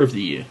rider of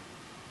the year?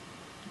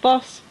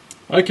 Boss.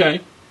 Okay,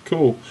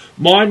 cool.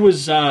 Mine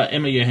was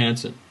Emma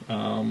Johansson.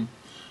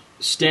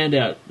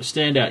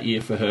 Standout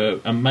year for her.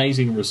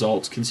 Amazing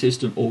results,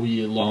 consistent all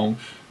year long.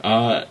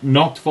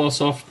 Knocked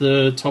Voss off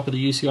the top of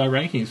the UCI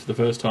rankings for the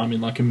first time in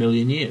like a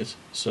million years.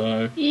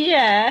 So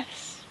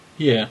Yes.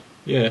 yeah,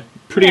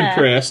 pretty Yeah.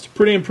 impressed.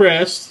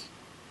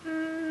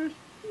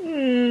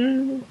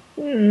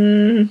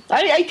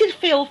 I did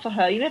feel for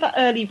her. You know that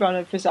early run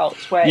of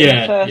results where in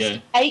Yeah, the first yeah.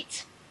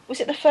 8, was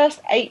it the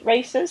first 8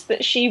 races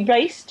that she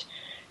raced?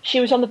 She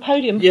was on the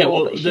podium Yeah, for,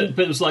 well, but she,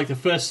 but it was like the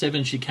first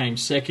 7 she came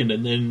second,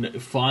 and then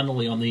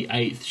finally on the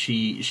 8th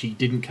she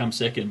didn't come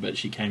second, but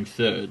she came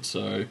third.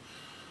 So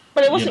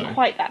but it wasn't you know.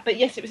 quite that. But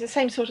yes, it was the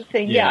same sort of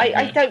thing. Yeah, I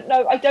yeah. don't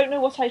know. I don't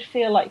know what I'd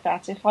feel like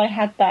that if I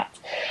had that.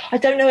 I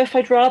don't know if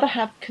I'd rather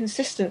have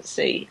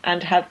consistency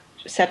and have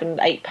 7,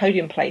 8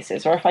 podium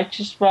places, or if I'd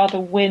just rather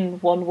win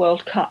one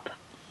World Cup.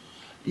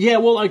 Yeah,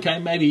 well, okay,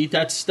 maybe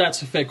that's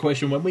a fair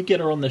question. When we get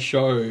her on the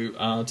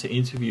show to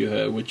interview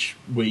her, which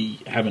we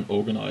haven't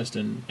organised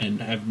and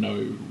have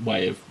no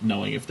way of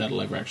knowing if that'll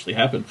ever actually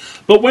happen,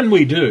 but when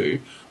we do,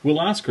 we'll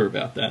ask her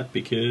about that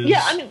because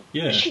Yeah, I mean,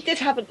 yeah. she did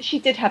have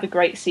a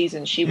great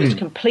season. She was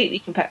completely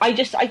competitive.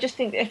 I just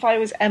think that if I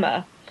was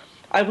Emma,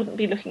 I wouldn't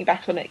be looking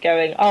back on it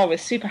going, "Oh, I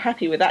was super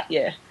happy with that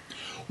year."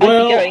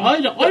 Well, I'd be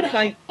going, "What can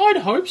I-" I'd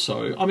hope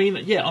so. I mean,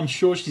 yeah, I'm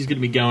sure she's going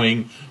to be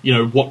going,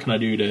 what can I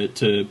do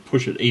to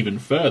push it even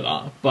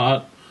further?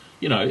 But,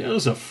 it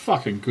was a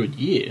fucking good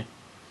year.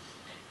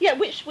 Yeah,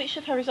 which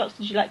of her results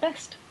did you like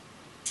best?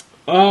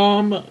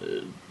 Oh,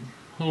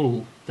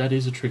 that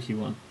is a tricky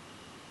one.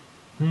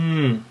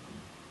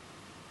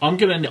 I'm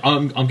gonna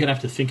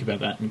have to think about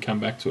that and come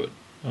back to it.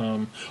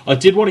 I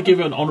did want to give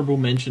an honourable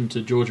mention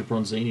to Georgia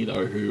Bronzini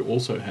though, who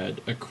also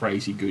had a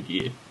crazy good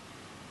year.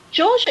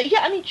 Georgia,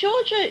 yeah, I mean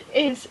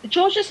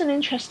Georgia's an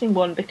interesting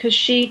one because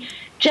she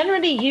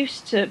generally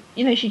used to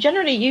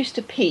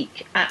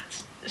peak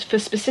for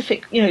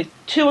specific,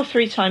 2 or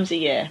 3 times a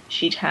year.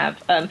 She'd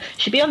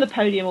be on the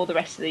podium all the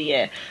rest of the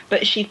year,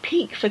 but she'd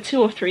peak for 2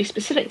 or 3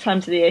 specific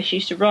times of the year. She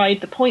used to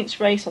ride the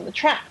points race on the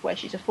track where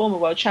she's a former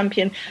world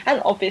champion,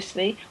 and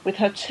obviously with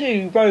her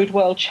 2 road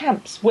world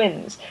champs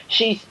wins,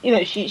 she's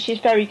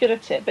very good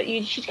at it. But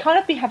she'd kind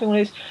of be having one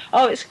of those,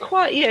 oh, it's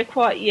quiet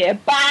year,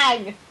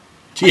 bang.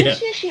 Yeah.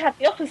 This year she had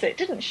the opposite,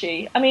 didn't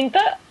she? I mean,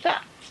 that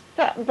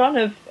run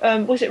of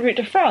was it Route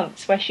de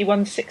France where she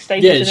won 6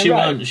 stages in a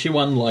row? She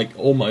won like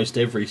almost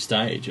every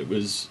stage. It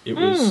was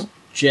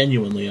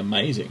genuinely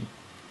amazing.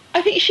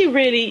 I think she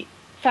really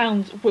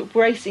found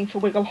racing for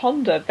Wiggle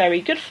Honda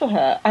very good for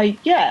her.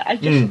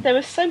 There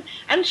was so,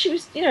 and she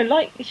was very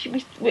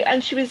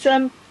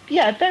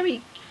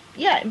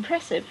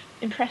impressive.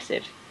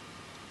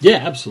 Yeah,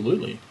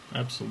 absolutely.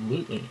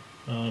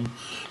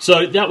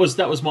 So that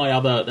was my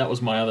other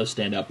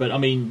standout. But I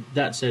mean,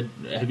 that said,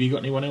 have you got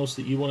anyone else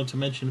that you wanted to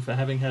mention for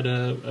having had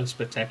a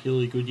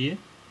spectacularly good year?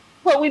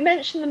 Well, we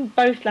mentioned them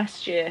both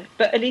last year,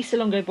 but Elisa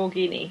Longo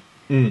Borghini,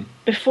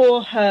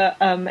 before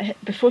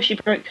she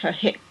broke her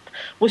hip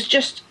was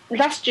just,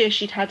 last year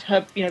she'd had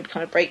her,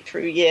 kind of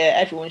breakthrough year.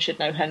 Everyone should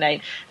know her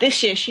name.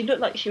 This year she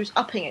looked like she was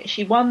upping it.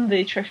 She won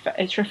the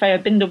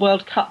Trofeo Binda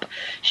World Cup.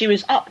 She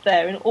was up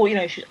there in all,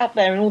 she was up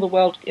there in all the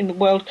World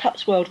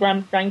Cups, world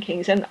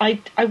rankings. And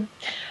I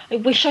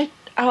wish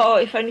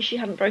if only she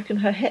hadn't broken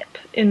her hip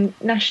in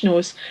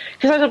nationals,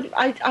 because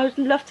I would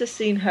love to have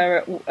seen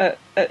her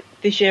at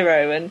the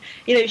Giro, and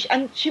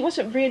and she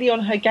wasn't really on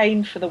her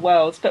game for the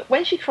Worlds, but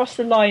when she crossed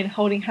the line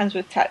holding hands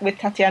with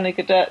Tatiana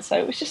Gudurzo,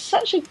 it was just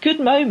such a good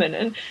moment,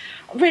 and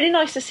really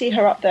nice to see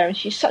her up there. And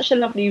she's such a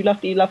lovely,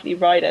 lovely, lovely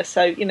rider.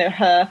 So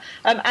her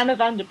Anna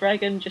van der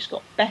Breggen just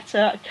got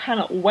better. I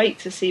cannot wait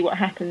to see what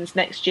happens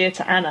next year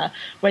to Anna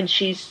when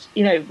she's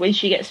when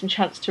she gets some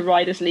chance to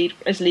ride as lead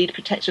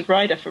protected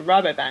rider for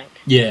Rabobank.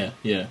 Yeah.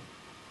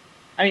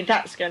 I mean,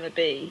 it's going to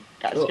be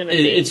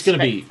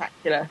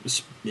spectacular.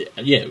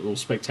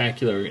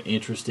 Spectacular,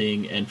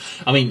 interesting, and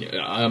I mean,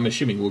 I'm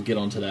assuming we'll get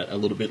onto that a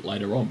little bit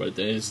later on. But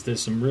there's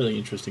some really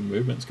interesting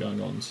movements going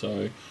on.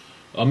 So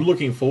I'm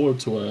looking forward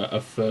to a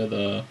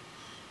further,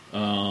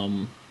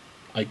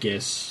 I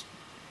guess,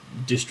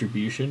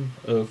 distribution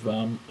of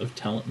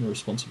talent and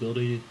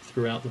responsibility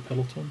throughout the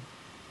peloton.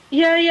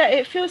 Yeah,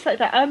 it feels like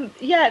that.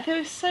 There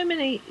was so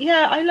many.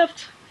 Yeah, I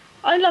loved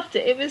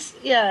it. It was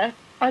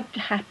I'm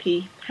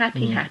happy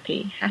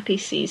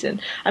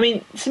season. I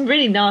mean, some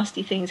really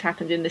nasty things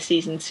happened in the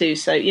season too.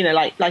 So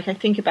like I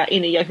think about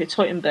Ina Joko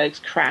Teutenberg's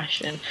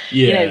crash, and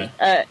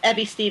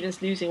Evie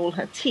Stevens losing all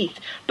her teeth.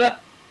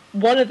 But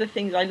one of the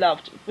things I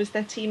loved was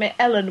their teammate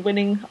Ellen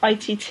winning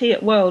ITT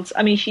at Worlds.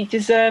 I mean, she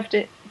deserved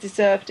it.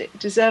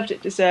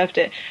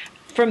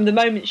 From the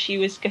moment she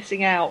was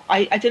getting out,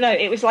 I don't know.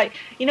 It was like,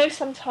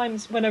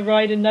 sometimes when a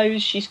rider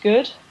knows she's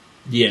good.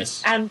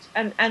 Yes. And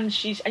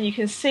you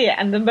can see it.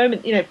 And the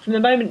moment, from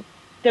the moment,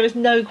 there was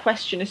no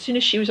question. As soon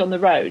as she was on the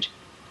road,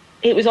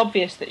 it was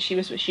obvious that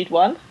she'd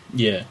won.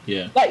 Yeah.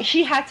 Like,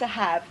 she had to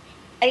have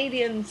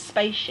alien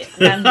spaceship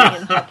landing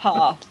in her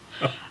path.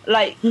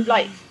 I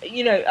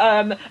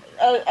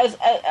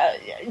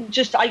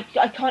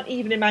can't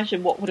even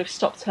imagine what would have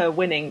stopped her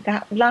winning.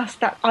 That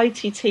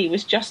ITT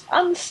was just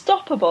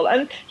unstoppable,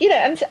 and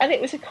and it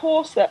was a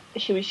course that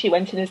she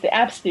went in as the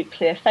absolute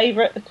clear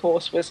favourite. The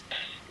course was,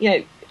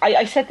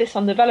 I said this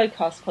on the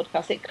Velocast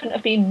podcast, it couldn't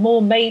have been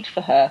more made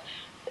for her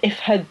if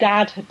her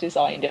dad had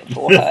designed it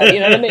for her. You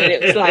know what I mean?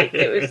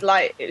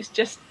 It's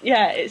just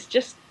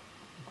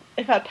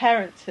if her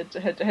parents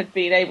had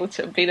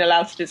been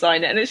allowed to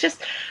design it. And it's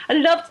just, I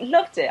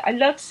loved it. I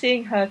loved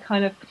seeing her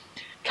kind of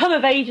come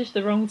of age is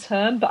the wrong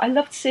term, but I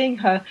loved seeing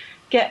her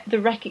get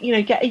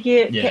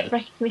get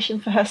recognition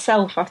for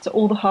herself after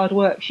all the hard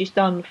work she's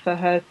done for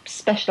her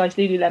Specialized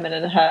Lululemon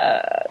and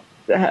her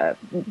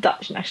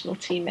Dutch national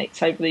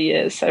teammates over the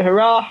years. So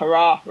hurrah,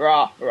 hurrah,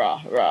 hurrah, hurrah,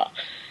 hurrah.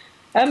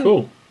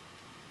 Cool.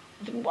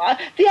 The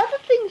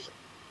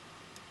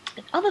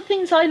other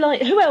things I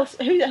like. Who else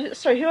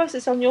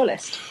is on your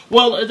list?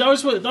 Well,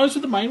 those were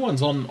the main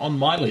ones on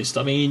my list.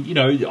 I mean,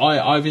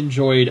 I've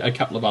enjoyed a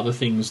couple of other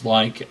things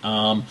like,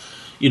 from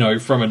an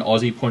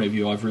Aussie point of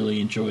view, I've really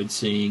enjoyed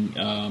seeing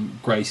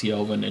Gracie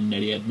Elvin and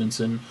Nettie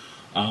Edmondson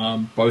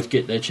both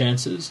get their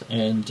chances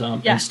and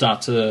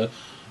start to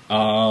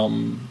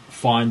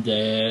find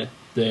their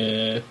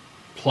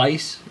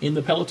place in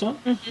the peloton,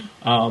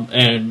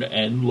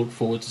 and look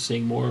forward to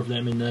seeing more of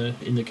them in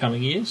the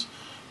coming years.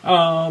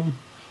 I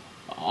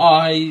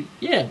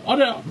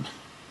don't.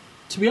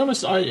 To be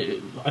honest, I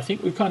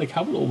think we've kind of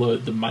covered all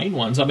the main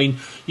ones. I mean,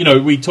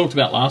 we talked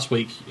about last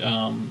week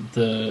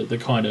the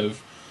kind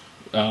of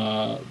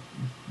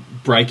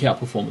breakout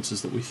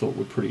performances that we thought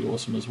were pretty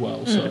awesome as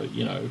well. So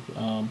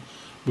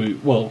we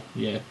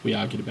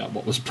argued about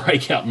what was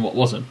breakout and what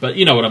wasn't, but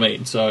you know what I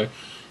mean. So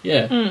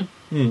yeah.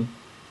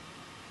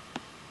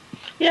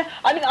 Yeah,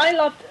 I mean, I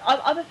loved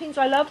other things.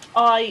 I loved.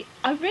 I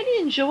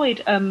really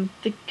enjoyed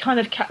the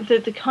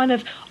kind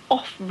of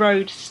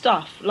off-road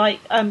stuff, like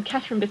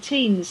Catherine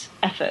Bettine's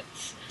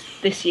efforts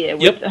this year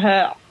with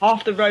her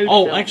half the road.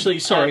 Oh, film. Actually,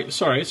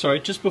 sorry.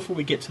 Just before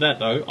we get to that,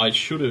 though, I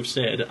should have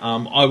said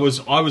I was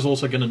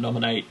also going to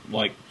nominate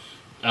Team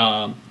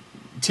of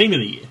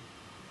the Year.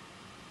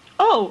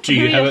 Oh, do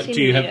you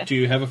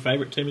have a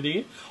favourite Team of the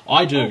Year?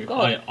 I do.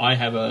 Oh, I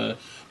have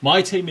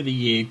my Team of the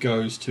Year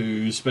goes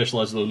to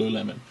Specialized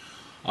Lululemon.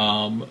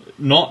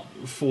 Not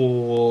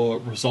for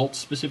results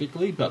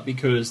specifically, but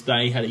because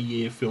they had a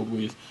year filled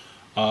with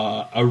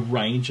a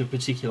range of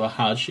particular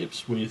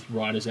hardships, with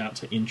riders out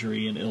to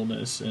injury and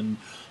illness and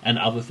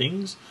other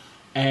things.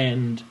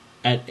 And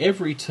at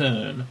every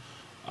turn,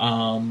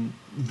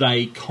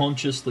 they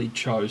consciously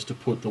chose to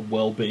put the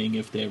well-being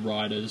of their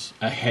riders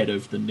ahead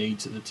of the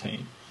needs of the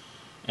team.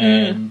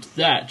 And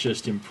that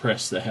just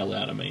impressed the hell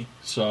out of me.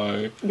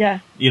 So,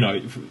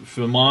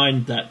 for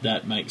mine,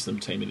 that makes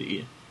them Team of the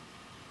Year.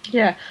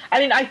 Yeah,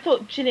 I mean, I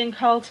thought Gillian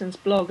Carlton's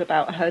blog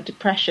about her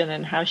depression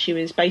and how she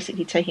was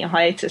basically taking a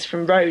hiatus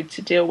from road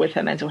to deal with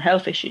her mental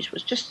health issues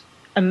was just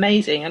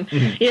amazing. And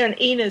and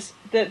Ina's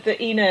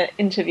the Ina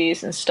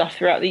interviews and stuff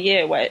throughout the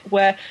year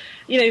where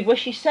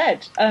she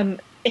said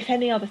if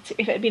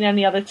it had been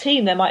any other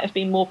team, there might have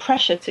been more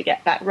pressure to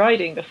get back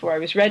riding before I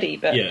was ready.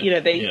 But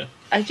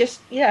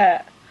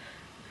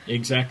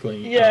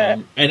exactly.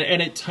 Yeah.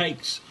 And it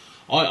takes.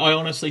 I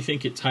honestly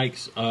think it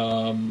takes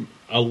a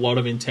lot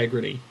of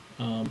integrity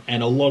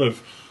and a lot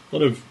of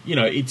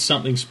it's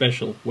something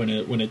special when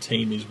a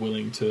team is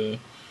willing to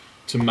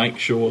make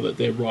sure that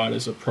their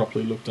riders are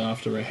properly looked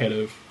after ahead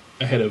of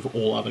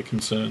all other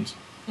concerns.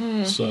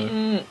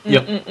 Yeah.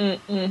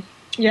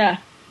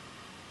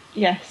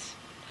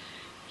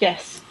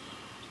 Yes.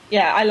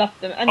 Yeah, I love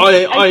them. And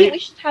I think we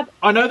should have...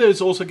 I know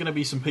there's also going to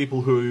be some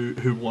people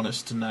who want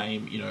us to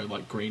name,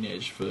 like Green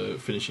Edge for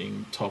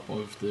finishing top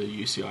of the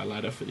UCI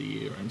ladder for the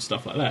year and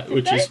stuff like that,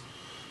 is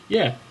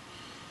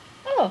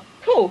Oh,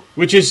 cool.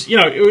 Which is,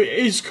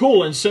 is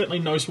cool and certainly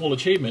no small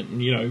achievement,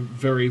 and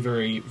very,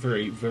 very,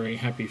 very, very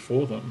happy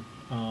for them.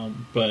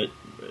 But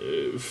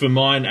for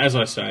mine, as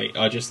I say,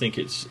 I just think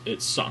it's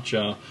such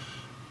a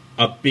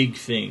big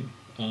thing,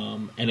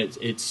 and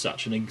it's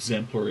such an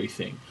exemplary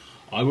thing.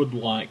 I would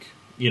like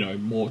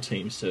more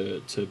teams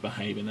to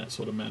behave in that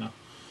sort of manner.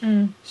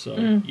 Yeah.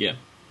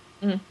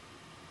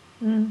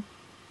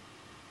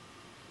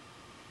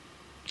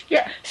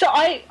 Yeah, so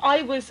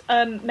I was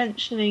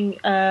mentioning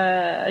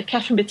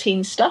Catherine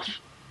Bettine's stuff.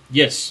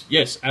 Yes,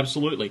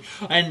 absolutely.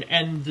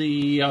 And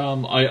the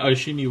I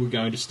assume you were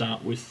going to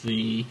start with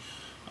the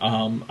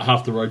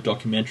Half the Road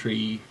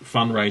documentary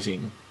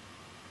fundraising.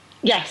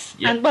 Yes,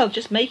 yep. And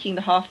just making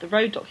the Half the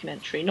Road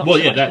documentary, not so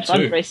much that the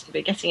fundraising,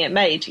 but getting it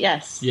made.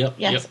 Yes, yep.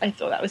 I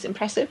thought that was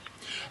impressive.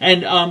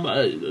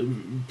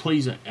 And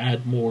please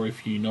add more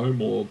if you know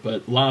more.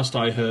 But last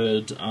I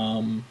heard,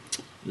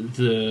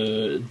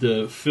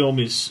 the film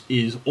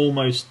is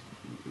almost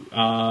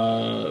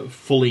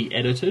fully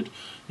edited.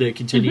 They're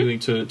continuing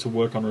to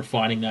work on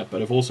refining that,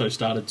 but have also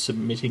started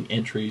submitting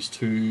entries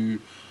to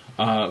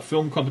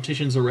film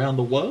competitions around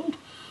the world.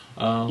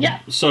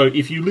 So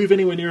if you live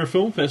anywhere near a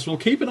film festival,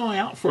 keep an eye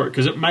out for it,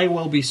 because it may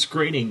well be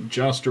screening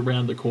just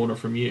around the corner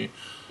from you.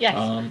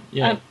 Yes,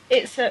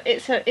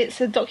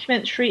 it's a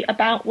documentary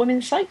about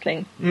women's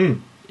cycling.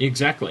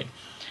 Exactly.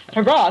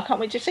 Hurrah! I can't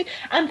wait to see.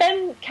 And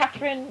then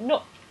Catherine,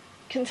 not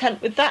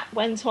content with that,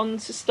 went on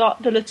to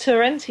start the Le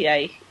Tour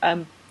Entier.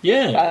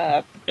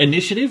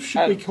 Initiative,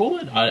 should we call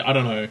it? I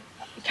don't know.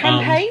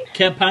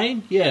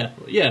 Campaign, yeah.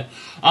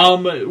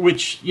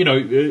 Which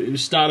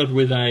started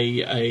with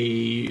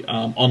a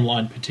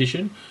online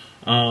petition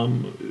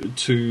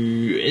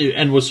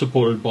and was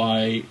supported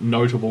by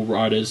notable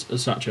riders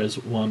such as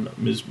one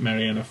Ms.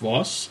 Marianne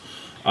Vos,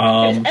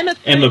 Emma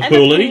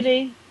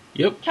Pooley,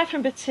 yep,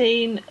 Catherine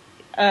Bettine,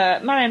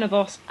 Marianne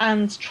Vos,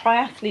 and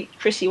triathlete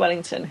Chrissy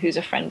Wellington, who's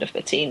a friend of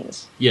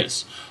Bettine's.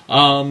 Yes,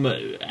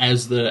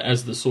 as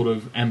the sort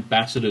of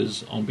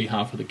ambassadors on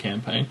behalf of the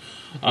campaign,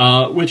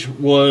 which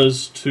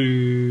was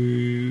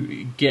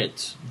to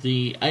get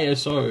the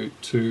ASO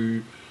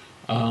to,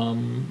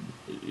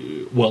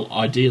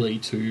 ideally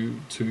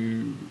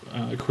to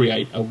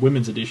create a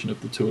women's edition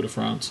of the Tour de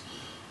France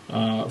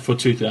for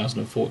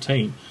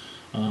 2014.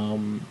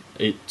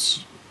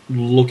 It's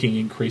looking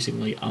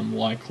increasingly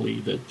unlikely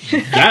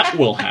that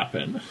will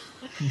happen.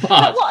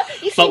 But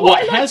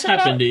what has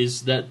happened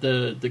is that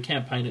the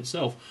campaign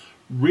itself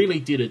really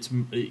did its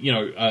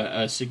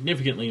a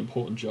significantly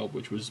important job,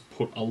 which was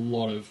put a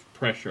lot of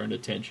pressure and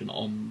attention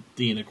on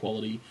the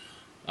inequality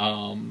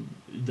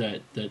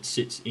that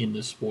sits in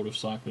the sport of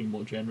cycling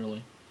more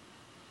generally.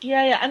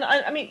 Yeah, and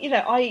I mean,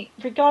 I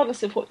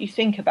regardless of what you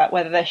think about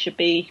whether there should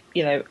be,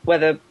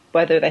 whether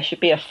there should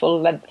be a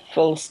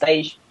full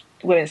stage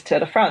Women's Tour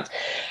de France,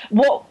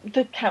 what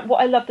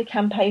I loved the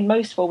campaign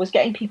most for was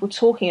getting people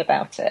talking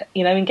about it,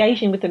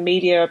 engaging with the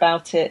media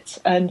about it,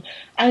 and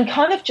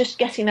kind of just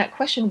getting that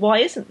question, why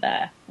isn't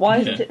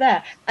it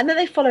there? And then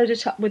they followed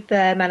it up with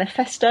their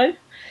manifesto,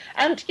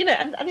 and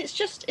and it's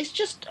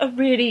just a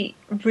really,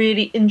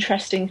 really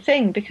interesting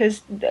thing,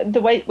 because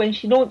the way when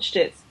she launched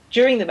it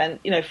during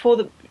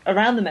the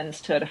around the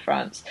Men's Tour de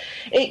France,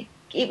 it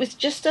was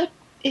just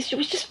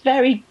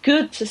very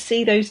good to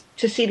see these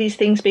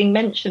things being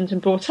mentioned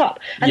and brought up.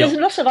 And There's a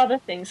lot of other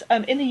things.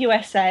 In the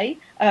USA,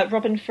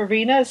 Robin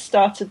Farina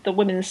started the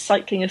Women's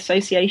Cycling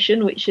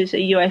Association, which is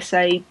a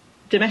USA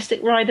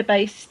domestic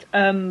rider-based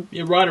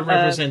rider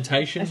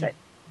representation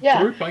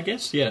group, I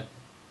guess. Yeah,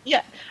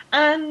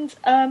 and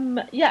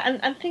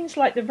and things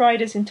like the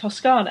riders in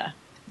Toscana.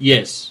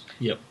 Yes.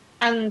 Yep.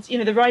 And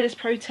the riders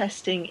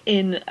protesting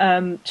in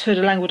Tour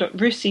de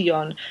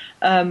Languedoc-Roussillon,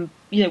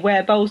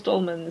 where Boels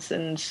Dolmans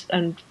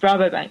and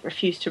Rabobank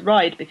refused to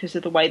ride because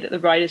of the way that the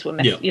riders were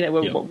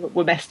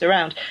were messed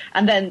around.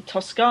 And then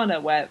Toscana,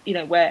 where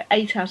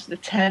 8 out of the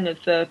 10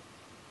 of the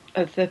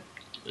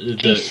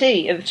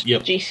GC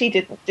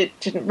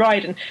didn't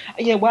ride, and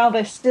while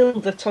there's still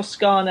the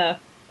Toscana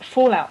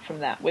fallout from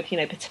that, with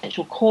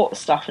potential court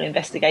stuff and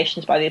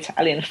investigations by the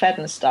Italian Fed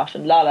and stuff,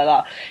 and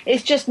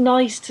it's just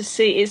nice to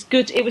see.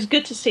 It was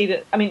good to see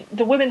that. I mean,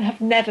 the women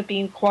have never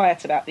been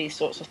quiet about these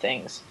sorts of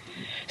things.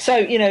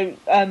 So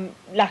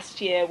last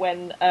year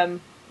when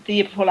the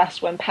year before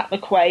last when Pat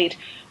McQuaid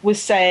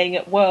was saying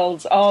at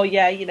Worlds, oh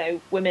yeah, you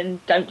know, women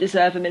don't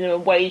deserve a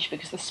minimum wage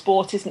because the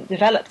sport isn't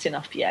developed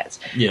enough yet.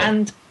 Yeah.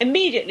 And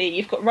immediately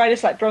you've got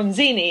riders like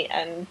Bronzini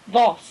and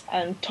Voss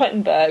and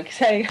Teutenberg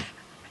saying,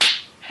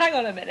 hang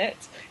on a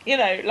minute, you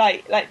know,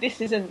 like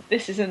this isn't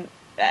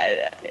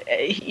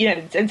you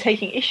know, and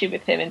taking issue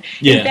with him in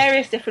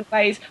various different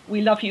ways.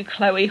 We love you,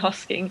 Chloe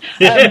Hosking.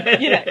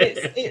 You know,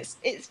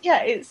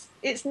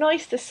 it's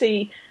nice to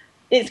see.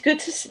 It's good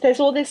to see. There's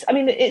all this. I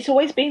mean, it's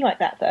always been like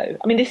that, though.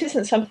 I mean, this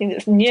isn't something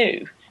that's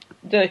new.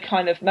 The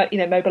kind of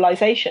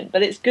mobilization,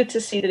 but it's good to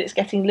see that it's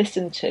getting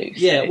listened to.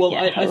 Yeah, so, well,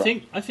 I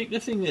think the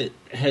thing that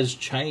has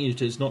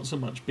changed has not so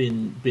much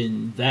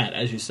been that,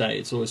 as you say,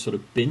 it's always sort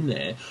of been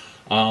there.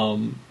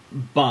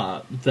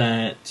 But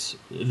that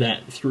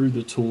through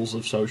the tools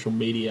of social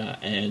media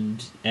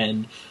and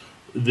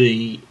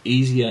the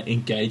easier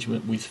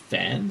engagement with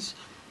fans,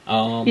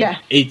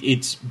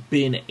 it's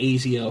been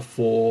easier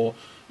for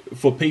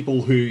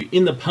people who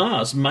in the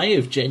past may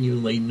have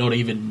genuinely not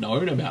even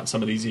known about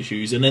some of these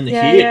issues, and then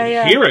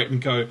hear it and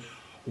go,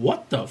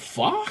 "What the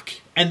fuck?"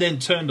 and then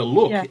turn to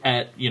look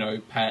at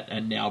Pat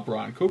and now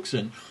Brian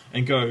Cookson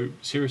and go,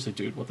 "Seriously,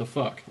 dude, what the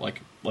fuck?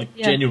 Like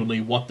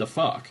genuinely, what the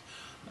fuck?"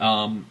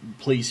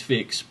 Please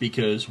fix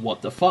because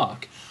what the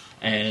fuck,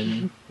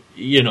 and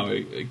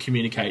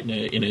communicate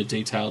in a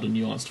detailed and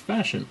nuanced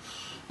fashion,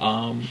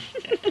 and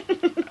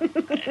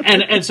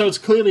so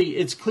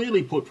it's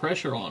clearly put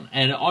pressure on,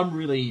 and I'm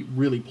really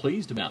really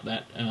pleased about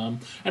that,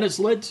 and it's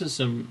led to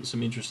some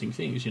interesting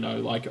things.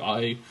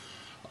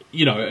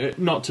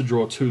 Not to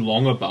draw too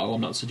long a bow, I'm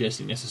not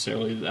suggesting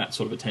necessarily that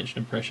sort of attention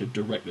and pressure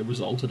directly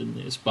resulted in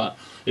this, but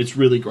it's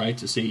really great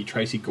to see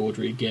Tracy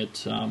Gaudry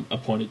get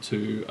appointed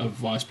to a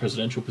vice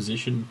presidential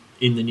position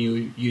in the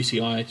new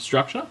UCI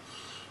structure,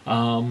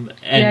 and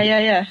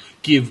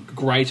give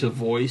greater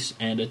voice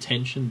and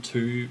attention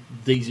to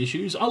these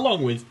issues,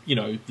 along with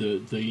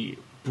the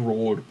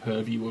broad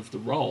purview of the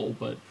role,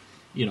 but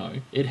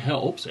it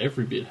helps.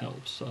 Every bit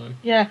helps. So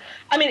yeah,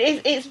 I mean,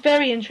 it's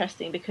very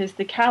interesting because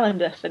the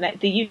calendar for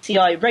the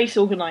UCI race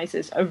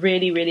organisers are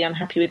really, really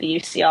unhappy with the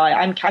UCI.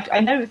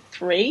 I know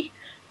 3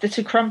 that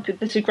are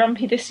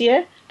grumpy this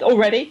year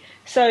already.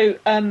 So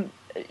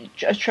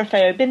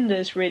Trofeo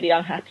Binder's really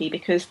unhappy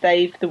because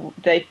the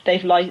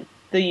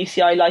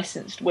UCI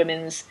licensed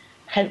women's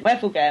Gent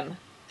Wevelgem,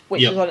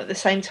 which was on at the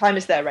same time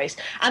as their race.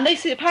 And they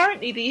said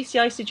apparently the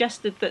ECI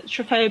suggested that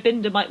Trofeo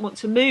Binder might want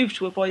to move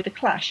to avoid the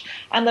clash.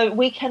 And the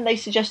weekend they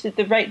suggested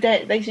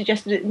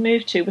it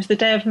move to was the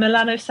day of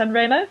Milano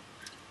Sanremo.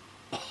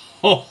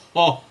 Now,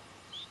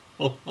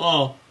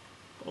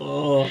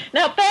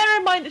 bear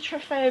in mind the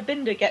Trofeo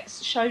Binder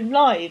gets shown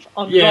live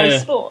on Sky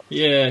Sport.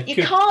 Yeah, you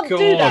can't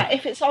do that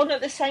if it's on at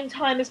the same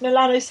time as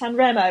Milano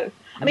Sanremo.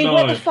 I mean,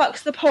 what the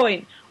fuck's the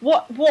point?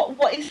 What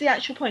is the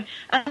actual point?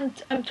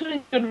 And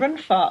Toulouse and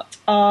Runfart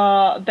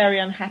are very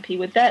unhappy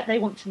with that. They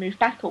want to move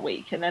back a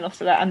week, and they're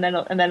not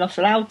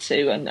allowed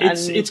to. And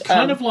it's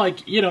kind of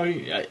like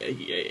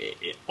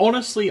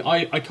honestly,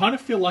 I kind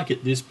of feel like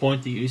at this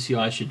point the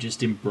UCI should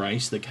just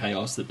embrace the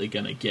chaos that they're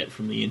going to get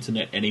from the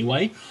internet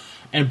anyway,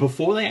 and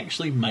before they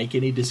actually make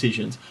any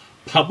decisions,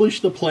 publish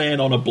the plan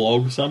on a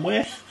blog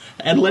somewhere.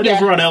 And let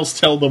everyone else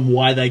tell them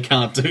why they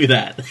can't do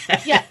that.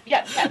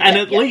 And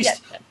at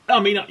least, I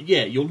mean,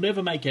 you'll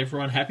never make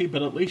everyone happy,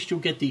 but at least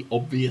you'll get the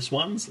obvious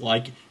ones.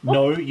 Like,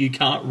 no, you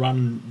can't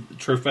run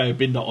Trofeo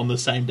Binder on the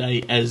same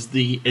day as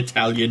the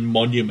Italian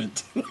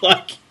monument.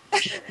 Like,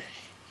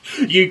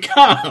 you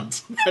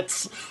can't.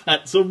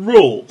 That's a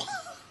rule.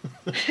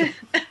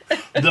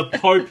 The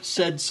Pope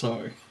said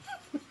so.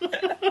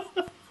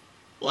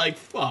 Like,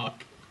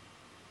 fuck.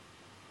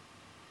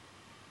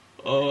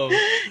 Oh.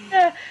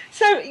 Yeah.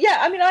 So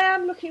I mean, I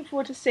am looking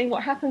forward to seeing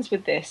what happens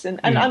with this, and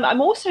I'm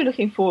also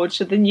looking forward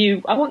to the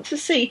new. I want to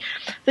see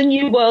the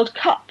new World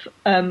Cup.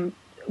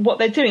 What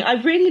they're doing,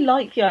 I really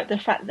like the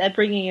fact that they're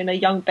bringing in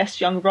a best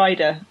young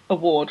rider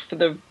award for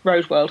the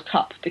Road World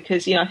Cup,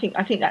 because I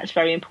think that's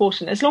very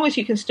important. As long as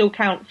you can still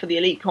count for the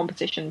elite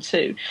competition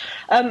too.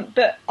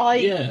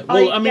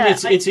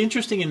 It's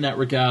interesting in that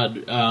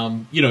regard.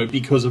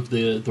 Because of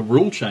the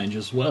rule change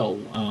as well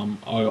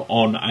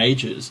on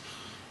ages.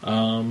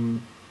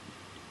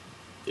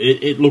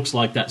 It looks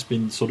like that's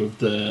been sort of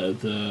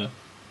the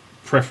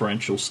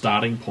preferential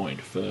starting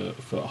point for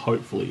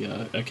hopefully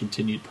a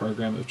continued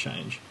program of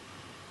change.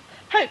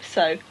 Hope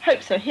so.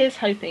 Here's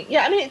hoping.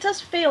 Yeah, I mean, it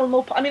does feel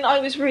more... I mean, I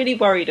was really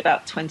worried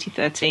about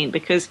 2013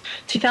 because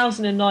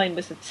 2009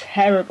 was a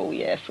terrible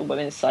year for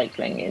women's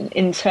cycling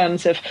in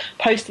terms of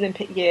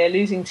post-Olympic year,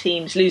 losing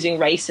teams, losing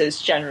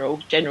racers,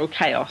 general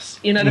chaos.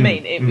 You know what I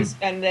mean? It was,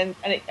 and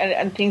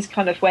things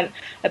kind of went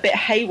a bit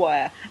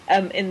haywire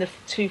in the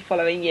 2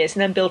 following years,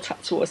 and then built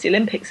up towards the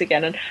Olympics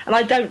again. And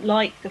I don't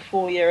like the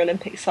 4-year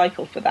Olympic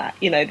cycle for that.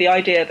 The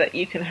idea that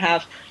you can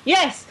have,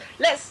 yes,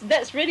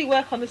 let's really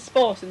work on the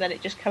sport, and then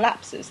it just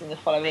collapses in the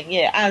following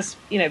year, as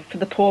for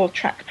the poor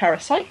track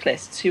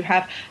paracyclists who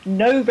had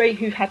no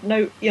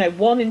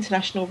one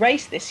international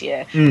race this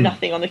year,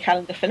 nothing on the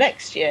calendar for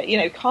next year,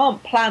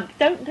 can't plan,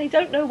 they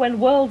don't know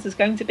when Worlds is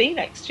going to be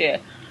next year,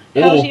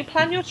 How Or do you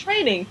plan your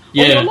training or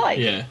yeah, your life?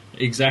 yeah,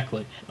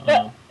 exactly.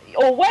 But,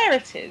 or where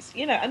it is,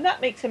 and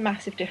that makes a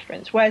massive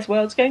difference. Where's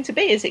World's going to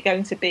be? Is it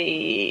going to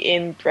be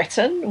in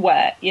Britain,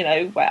 where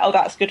oh,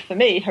 that's good for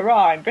me,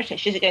 hurrah, I'm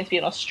British? Is it going to be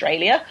in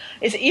Australia?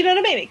 Is it, you know what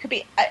I mean? It could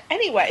be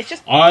anywhere. It's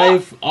just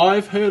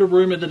I've heard a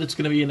rumor that it's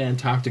going to be in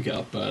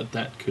Antarctica, but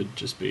that could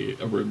just be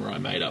a rumor I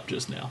made up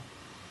just now.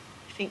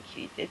 I think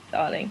you did,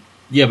 darling.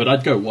 Yeah, but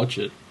I'd go watch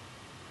it.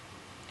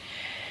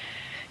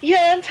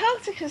 Yeah,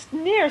 Antarctica's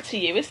nearer to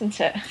you, isn't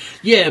it?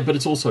 Yeah, but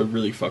it's also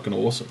really fucking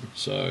awesome.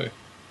 So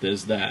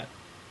there's that.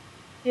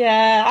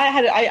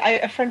 Yeah,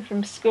 a friend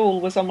from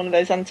school was on one of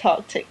those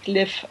Antarctic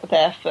live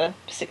there for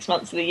 6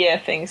 months of the year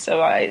things,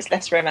 so it's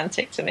less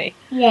romantic to me.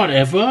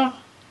 Whatever.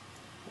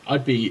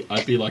 I'd be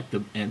like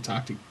the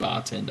Antarctic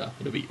bartender.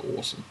 It'd be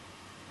awesome.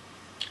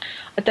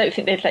 I don't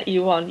think they'd let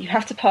you on. You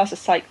have to pass a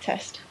psych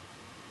test.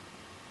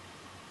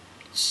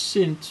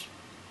 Sint.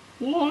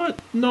 What?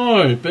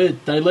 No,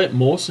 but they let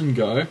Mawson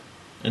go,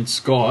 and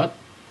Scott.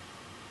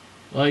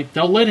 Like,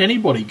 they'll let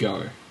anybody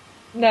go.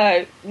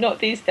 No, not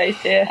these days,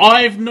 dear.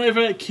 I've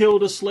never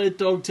killed a sled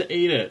dog to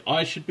eat it.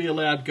 I should be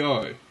allowed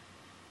go.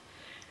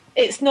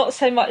 It's not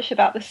so much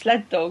about the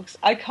sled dogs.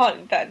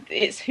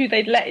 It's who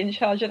they'd let in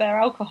charge of their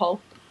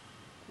alcohol.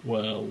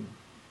 Well,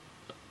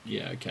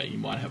 yeah, okay, you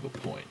might have a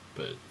point,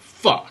 but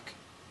fuck.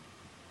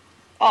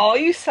 Oh, are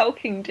you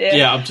sulking, dear?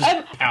 Yeah, I'm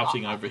just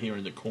pouting over here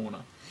in the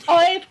corner.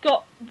 I've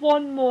got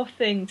one more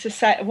thing to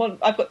say.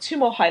 I've got 2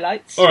 more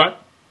highlights. All right.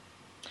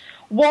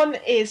 One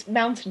is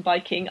mountain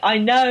biking. I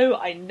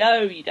know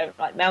you don't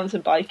like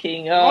mountain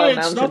biking. It's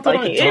mountain not that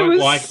biking. I don't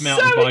like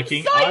mountain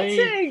biking.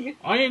 Exciting.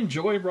 I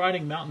enjoy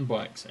riding mountain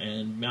bikes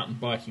and mountain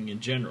biking in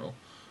general.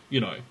 I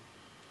do.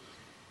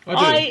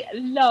 I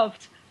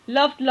loved the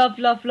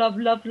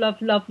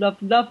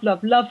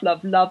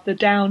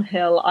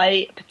downhill.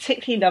 I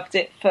particularly loved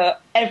it for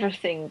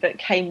everything that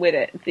came with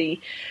it. The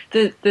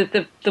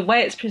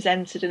way it's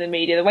presented in the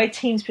media, the way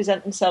teams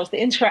present themselves,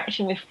 the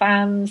interaction with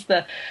fans,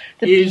 the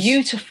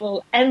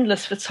beautiful,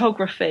 endless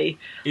photography.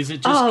 Is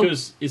it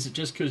just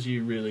because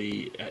you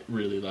really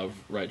love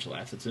Rachel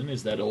Atherton?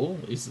 Is that all?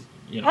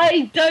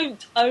 I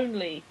don't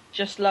only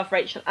just love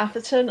Rachel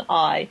Atherton.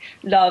 I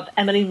love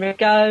Emily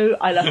Rigaud.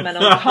 I love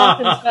Manon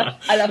Carpenter.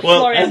 I love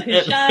Florian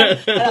Pujol. I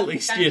love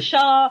Dan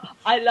Shah.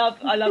 I love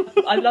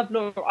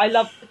Laura. I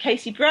love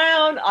Casey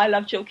Brown. I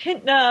love Jill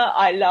Kintner.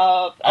 I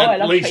love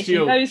Tracy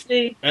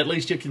Mosley. At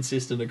least you're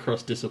consistent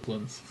across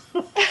disciplines.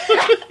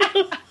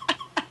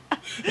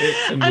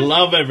 and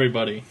love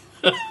everybody.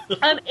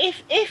 And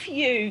if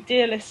you,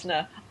 dear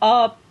listener,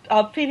 are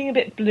feeling a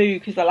bit blue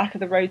because of the lack of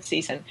the road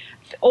season,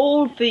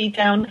 all the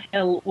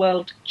downhill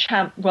world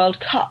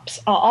cups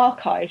are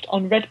archived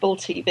on Red Bull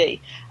TV,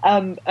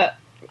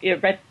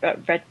 Red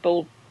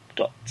Bull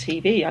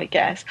TV, I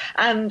guess,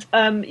 and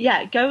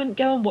go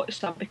and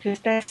watch them because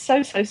they're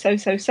so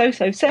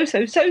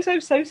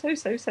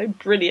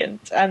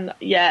brilliant. And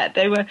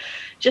they were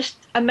just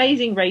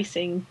amazing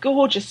racing,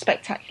 gorgeous,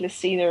 spectacular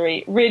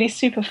scenery, really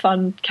super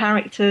fun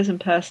characters and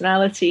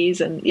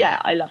personalities, and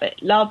I love it,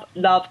 love.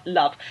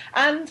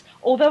 And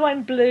although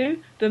I'm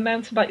blue, the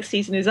mountain bike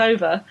season is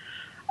over.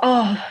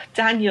 Oh,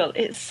 Daniel,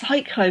 it's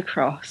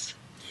cyclocross.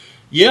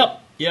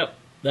 Yep,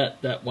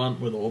 that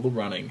one with all the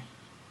running.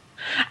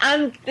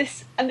 And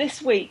this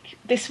week,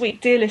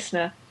 dear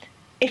listener,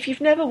 if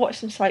you've never watched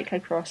some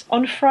cyclocross,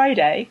 on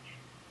Friday,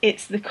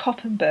 it's the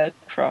Koppenberg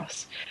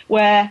Cross,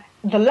 where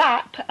the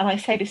lap, and I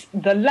say this,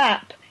 the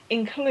lap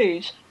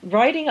includes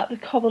riding up the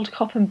cobbled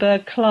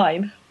Koppenberg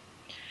climb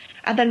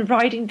and then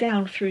riding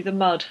down through the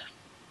mud.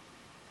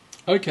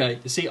 Okay,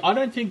 see, I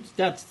don't think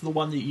that's the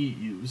one that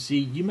you see.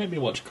 You made me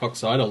watch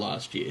Coxside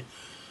last year,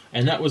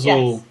 and that was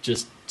all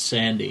just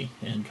sandy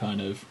and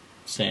kind of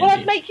sandy. Well,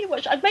 I'd make you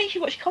watch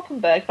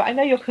Koppenberg, but I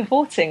know you're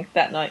cavorting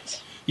that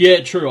night. Yeah,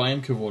 true, I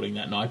am cavorting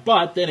that night.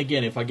 But then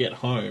again, if I get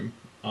home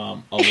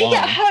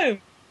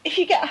alone, if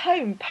you get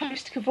home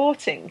post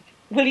cavorting,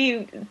 will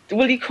you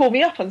call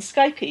me up on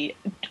Skype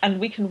and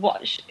we can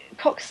watch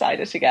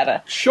Coxside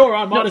together? Sure,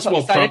 I might as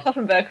well.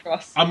 Koppenberg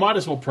Cross. I might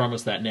as well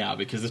promise that now,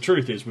 because the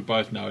truth is, we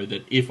both know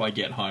that if I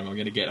get home, I'm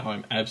going to get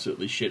home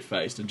absolutely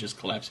shit-faced and just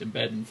collapse in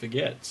bed and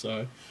forget.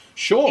 So,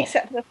 sure.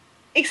 Except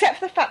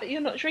for the fact that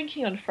you're not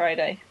drinking on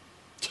Friday.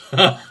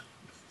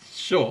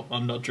 Sure,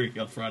 I'm not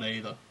drinking on Friday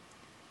either.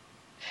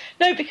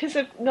 No, because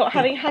of not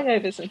having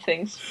hangovers and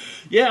things.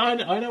 Yeah,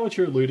 I know what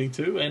you're alluding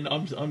to, and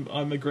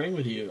I'm agreeing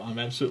with you. I'm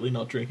absolutely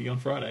not drinking on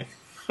Friday.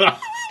 And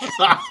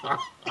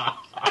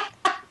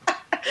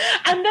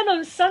then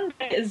on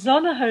Sunday at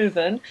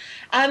Zonhoven,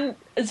 and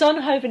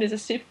Zonhoven is a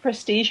super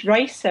prestige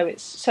race,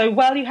 so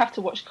while you have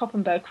to watch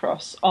Koppenberg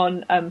Cross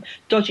on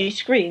dodgy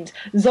screens,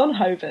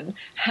 Zonhoven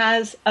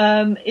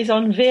is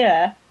on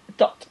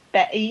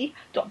Veer.be,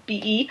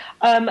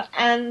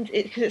 and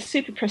because it's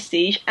super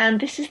prestige, and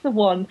this is the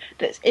one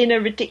that's in a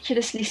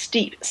ridiculously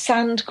steep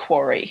sand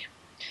quarry.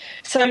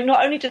 So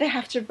not only do they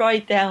have to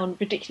ride down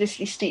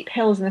ridiculously steep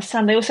hills in the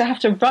sand, they also have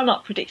to run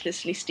up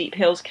ridiculously steep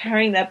hills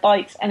carrying their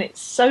bikes, and it's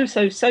so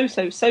good.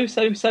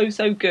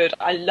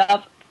 I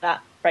love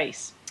that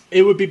race.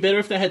 It would be better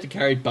if they had to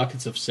carry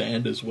buckets of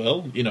sand as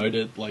well. You know,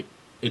 to like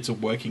it's a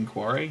working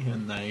quarry,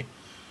 and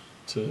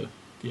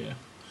yeah.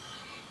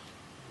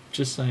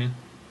 Just saying.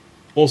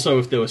 Also,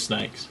 if there were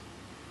snakes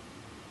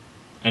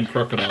and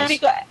crocodiles.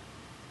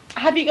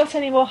 Have you got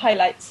any more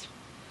highlights?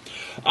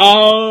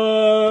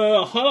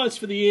 Highlights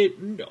for the year.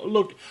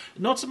 Look,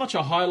 not so much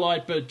a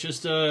highlight, but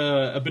just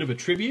a bit of a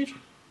tribute.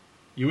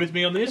 You with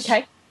me on this?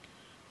 Okay.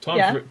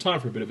 Time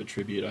for a bit of a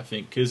tribute, I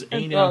think, because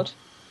Ina,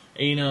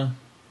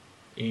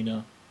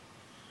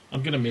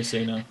 I'm gonna miss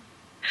Ina.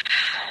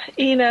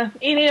 Ina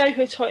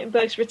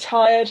Teutenberg's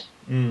retired.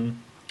 Mm.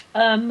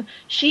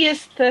 She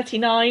is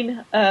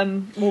 39.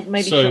 Well,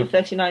 maybe she's not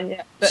 39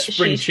 yet, but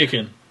spring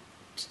chicken.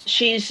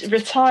 She's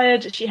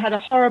retired. She had a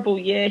horrible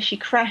year. She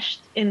crashed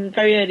in a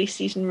very early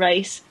season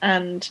race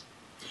and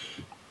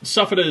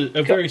suffered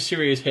a very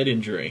serious head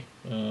injury.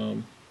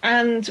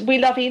 And we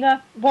love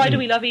Ina. Why do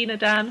we love Ina,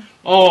 Dan?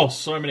 Oh,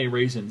 so many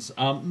reasons.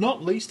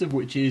 Not least of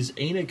which is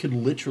Ina could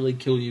literally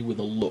kill you with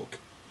a look.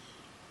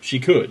 She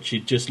could.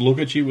 She'd just look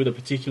at you with a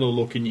particular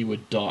look and you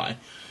would die.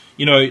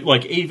 You know,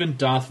 like even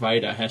Darth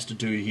Vader has to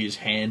do his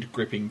hand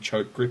gripping,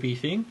 choke grippy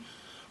thing,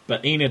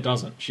 but Ina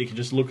doesn't. She can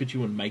just look at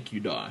you and make you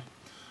die.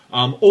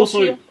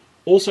 Also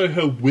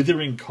her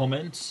withering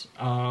comments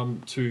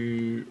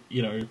to,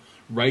 you know,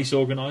 race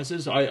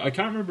organisers. I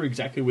can't remember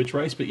exactly which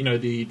race, but, you know,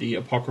 the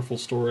apocryphal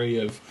story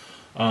of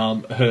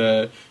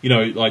her, you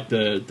know, like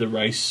the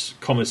race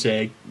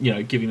commissaire, you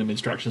know, giving them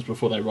instructions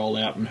before they roll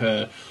out, and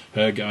her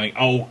going,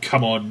 "Oh,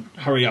 come on,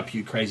 hurry up,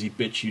 you crazy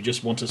bitch, you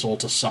just want us all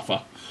to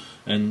suffer,"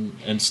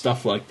 and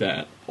stuff like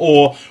that.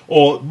 Or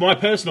my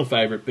personal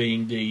favourite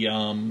being the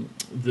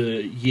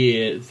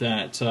year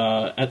that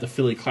at the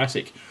Philly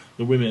Classic,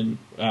 the women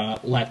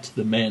lapped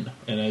the men,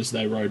 and as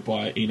they rode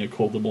by, Ina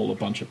called them all a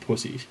bunch of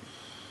pussies.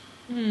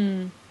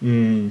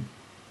 Ina.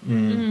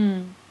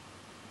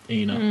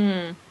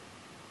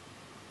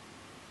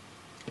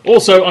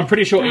 Also, I'm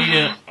pretty sure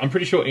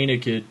Ina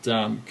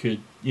could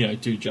you know,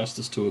 do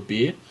justice to a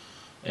beer,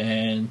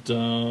 and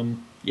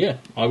yeah,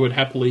 I would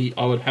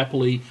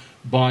happily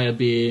buy a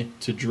beer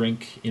to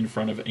drink in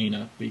front of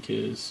Ina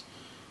because,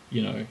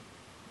 you know,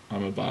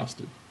 I'm a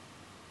bastard.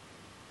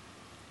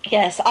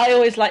 Yes, I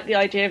always like the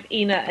idea of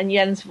Ina and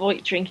Jens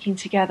Voigt drinking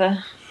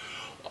together.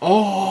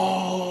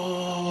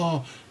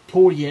 Oh,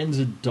 poor Jens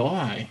would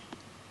die.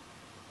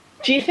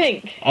 Do you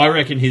think? I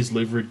reckon his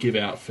liver would give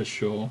out for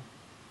sure.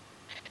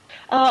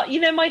 You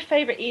know, my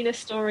favourite Ina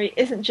story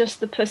isn't just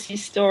the pussy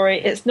story.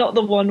 It's not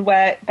the one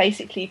where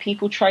basically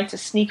people try to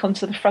sneak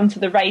onto the front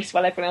of the race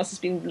while everyone else has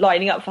been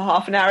lining up for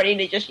half an hour, and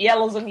Ina just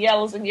yells and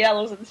yells and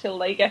yells until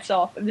they get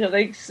off, until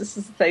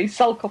they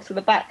sulk off to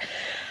the back.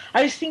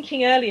 I was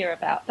thinking earlier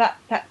about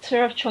that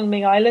tour of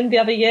Chongming Island the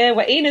other year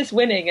where Ina's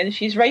winning and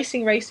she's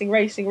racing.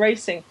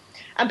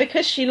 And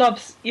because she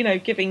loves, you know,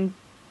 giving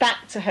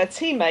back to her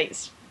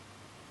teammates,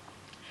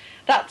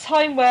 that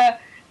time where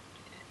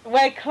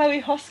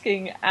Chloe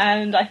Hosking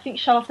and I think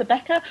Charlotte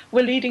Becker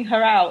were leading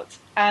her out,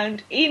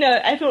 and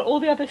Ina,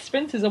 all the other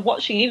sprinters are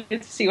watching Ina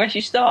to see where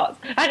she starts,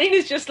 and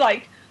Ina's just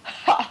like,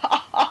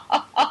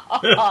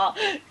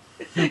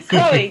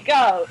 Chloe,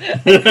 go!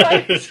 And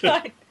Chloe's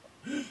like,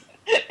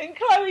 and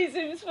Chloe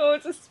zooms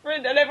forward to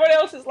sprint, and everyone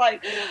else is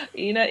like,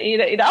 Ina,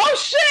 oh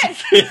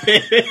shit!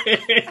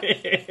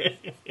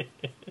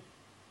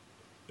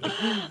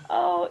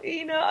 Oh,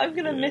 Ina, I'm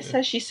gonna miss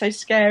her. She's so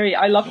scary.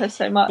 I love her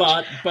so much.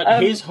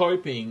 But he's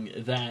hoping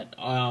that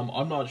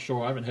I'm not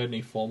sure. I haven't heard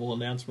any formal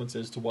announcements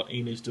as to what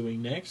Ina's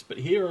doing next. But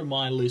here are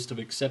my list of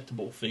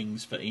acceptable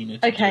things for Ina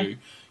to do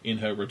in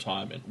her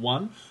retirement.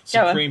 1,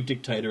 supreme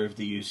dictator of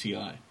the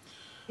UCI.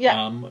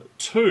 Yeah.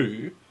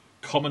 2,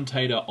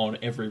 commentator on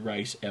every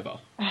race ever.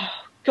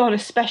 Oh, God,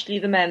 especially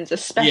the men's,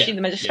 especially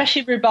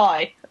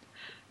Rubai.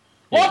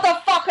 What the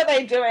fuck are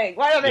they doing?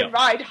 Why don't they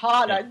ride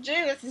harder? Gee,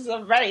 this is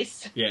a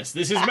race. Yes,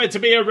 this is meant to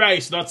be a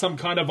race, not some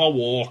kind of a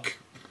walk.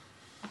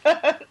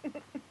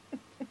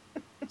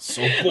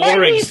 So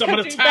boring. Someone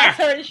attack!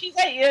 And she's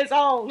 8 years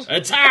old.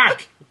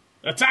 Attack!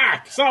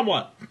 Attack!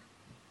 Someone!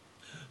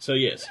 So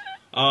yes,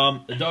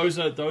 those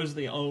are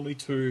the only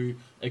 2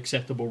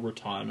 acceptable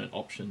retirement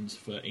options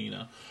for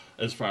Ina,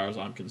 as far as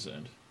I'm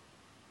concerned.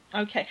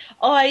 Okay,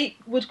 I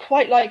would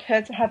quite like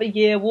her to have a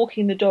year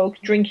walking the dog,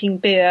 drinking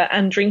beer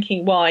and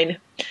drinking wine.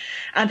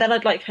 And then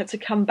I'd like her to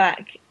come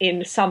back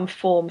in some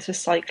form to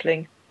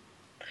cycling.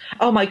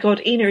 Oh my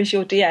God, Ina is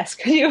your DS.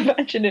 Can you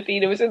imagine if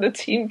Ina was in the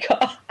team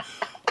car?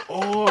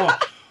 Oh,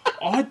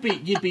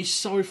 you'd be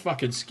so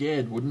fucking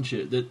scared, wouldn't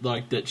you?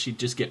 That she'd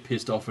just get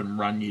pissed off and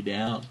run you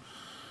down.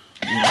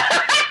 Yeah.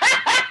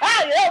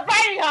 You're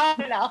riding hard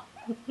enough.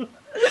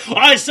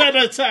 I said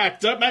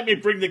attack! Don't make me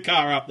bring the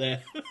car up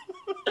there.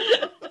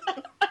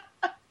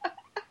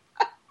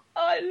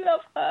 I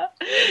love her.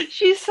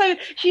 She's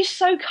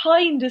so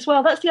kind as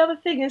well. That's the other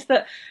thing, is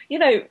that,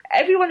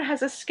 everyone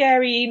has a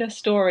scary Ina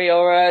story,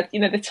 or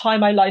the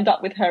time I lined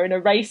up with her in a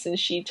race and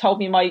she told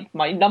me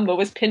my number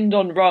was pinned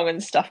on wrong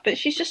and stuff. But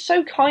she's just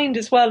so kind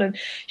as well, and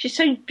she's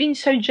been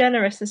so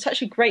generous and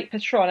such a great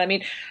patron. I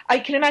mean, I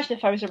can imagine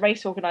if I was a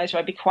race organizer,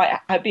 there'd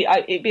be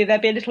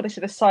a little bit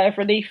of a sigh of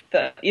relief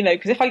that,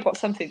 because if I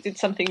did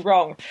something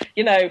wrong,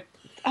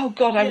 oh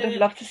God, I would have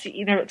loved to see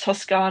Ina at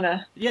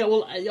Toscana. Yeah,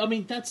 well, I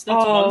mean, that's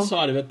one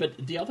side of it, but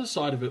the other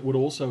side of it would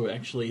also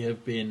actually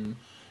have been,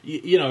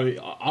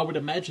 I would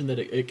imagine that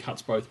it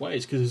cuts both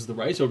ways, because as the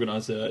race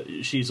organizer,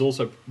 she's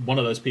also one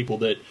of those people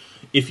that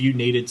if you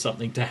needed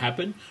something to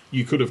happen,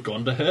 you could have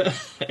gone to her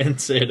and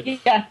said,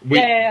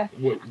 we're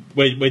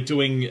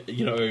doing,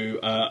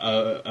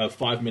 a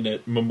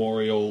 5-minute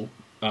memorial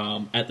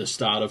at the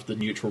start of the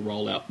neutral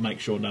rollout, make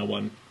sure no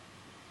one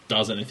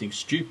does anything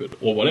stupid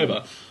or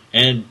whatever,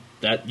 and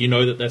that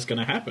that's going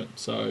to happen.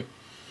 So,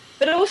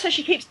 but also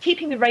she keeps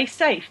keeping the race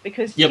safe,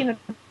 because if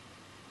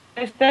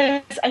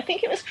I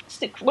think it was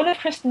one of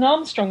Kristen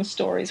Armstrong's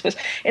stories was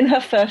in her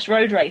first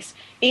road race,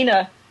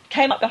 Ina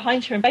came up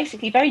behind her and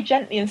basically very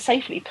gently and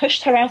safely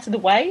pushed her out of the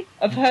way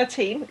of her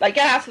team, like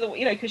get out of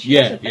the because she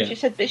wasn't. And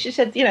she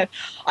said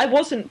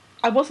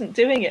I wasn't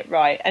doing it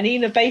right, and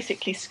Ina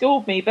basically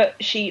schooled me, but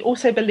she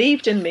also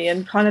believed in me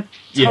and kind of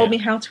told me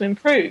how to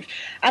improve.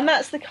 And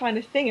that's the kind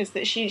of thing, is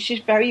that she's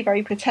very,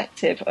 very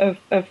protective of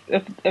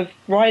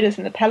riders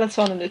and the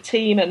peloton and the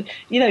team, and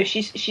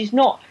she's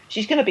going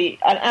to be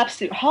an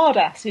absolute hard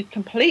ass who'd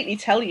completely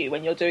tell you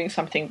when you're doing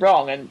something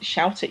wrong and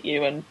shout at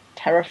you and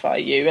terrify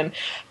you,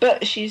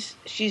 but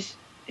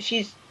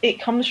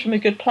it comes from a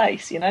good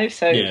place,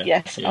 So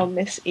yes, I'll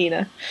miss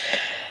Ina.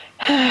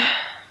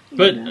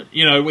 But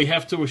we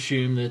have to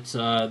assume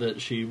that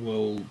she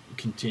will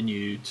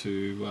continue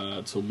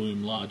to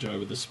loom large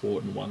over the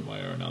sport in one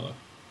way or another.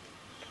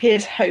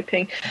 Here's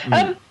hoping.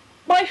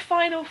 My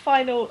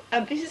final.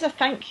 This is a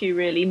thank you,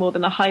 really, more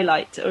than a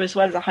highlight, or as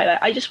well as a highlight.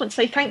 I just want to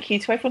say thank you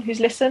to everyone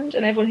who's listened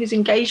and everyone who's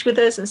engaged with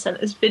us and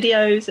sent us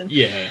videos and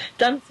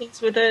done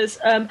things with us.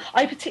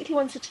 I particularly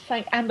wanted to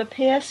thank Amber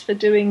Pierce for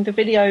doing the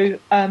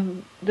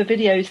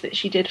videos that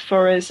she did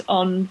for us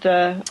on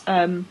the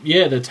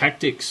the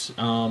tactics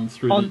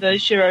through on the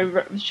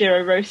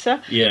Giro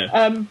Rosa.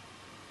 And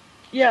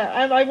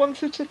I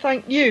wanted to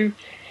thank you,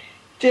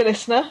 dear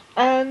listener,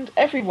 and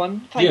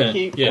everyone. Thank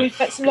you. We've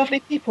met some lovely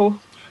people.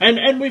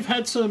 And we've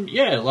had some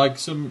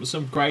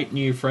great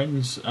new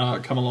friends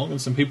come along, and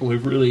some people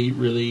who've really,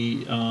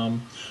 really,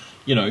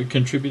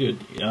 contributed.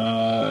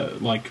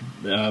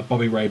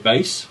 Bobby Ray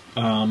Bass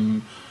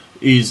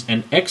is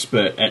an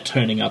expert at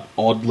turning up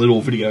odd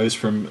little videos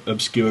from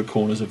obscure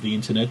corners of the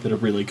internet that are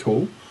really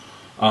cool.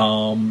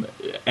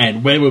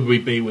 And where would we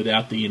be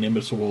without the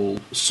inimitable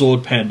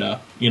Sword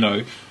Panda,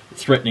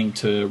 threatening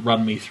to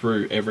run me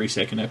through every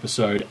second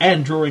episode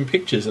and drawing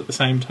pictures at the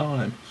same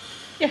time?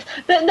 Yes,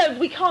 no,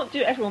 we can't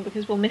do everyone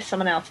because we'll miss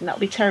someone else, and that will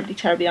be terribly,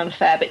 terribly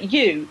unfair. But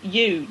you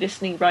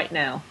listening right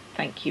now,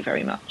 thank you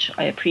very much.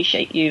 I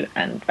appreciate you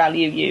and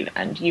value you,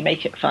 and you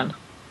make it fun.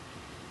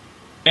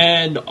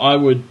 And I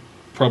would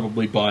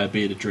probably buy a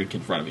beer to drink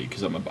in front of you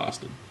because I'm a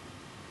bastard.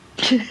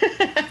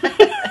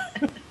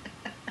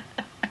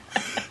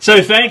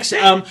 So thanks.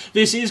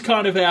 This is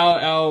kind of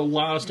our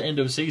last end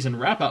of season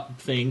wrap up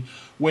thing.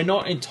 We're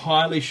not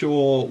entirely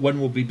sure when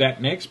we'll be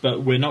back next,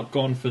 but we're not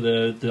gone for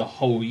the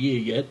whole year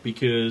yet,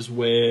 because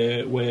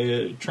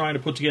we're trying to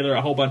put together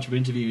a whole bunch of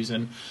interviews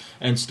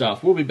and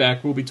stuff. We'll be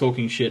back. We'll be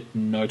talking shit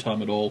in no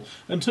time at all.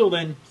 Until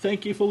then,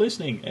 thank you for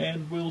listening,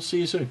 and we'll see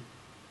you soon.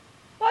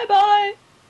 Bye bye.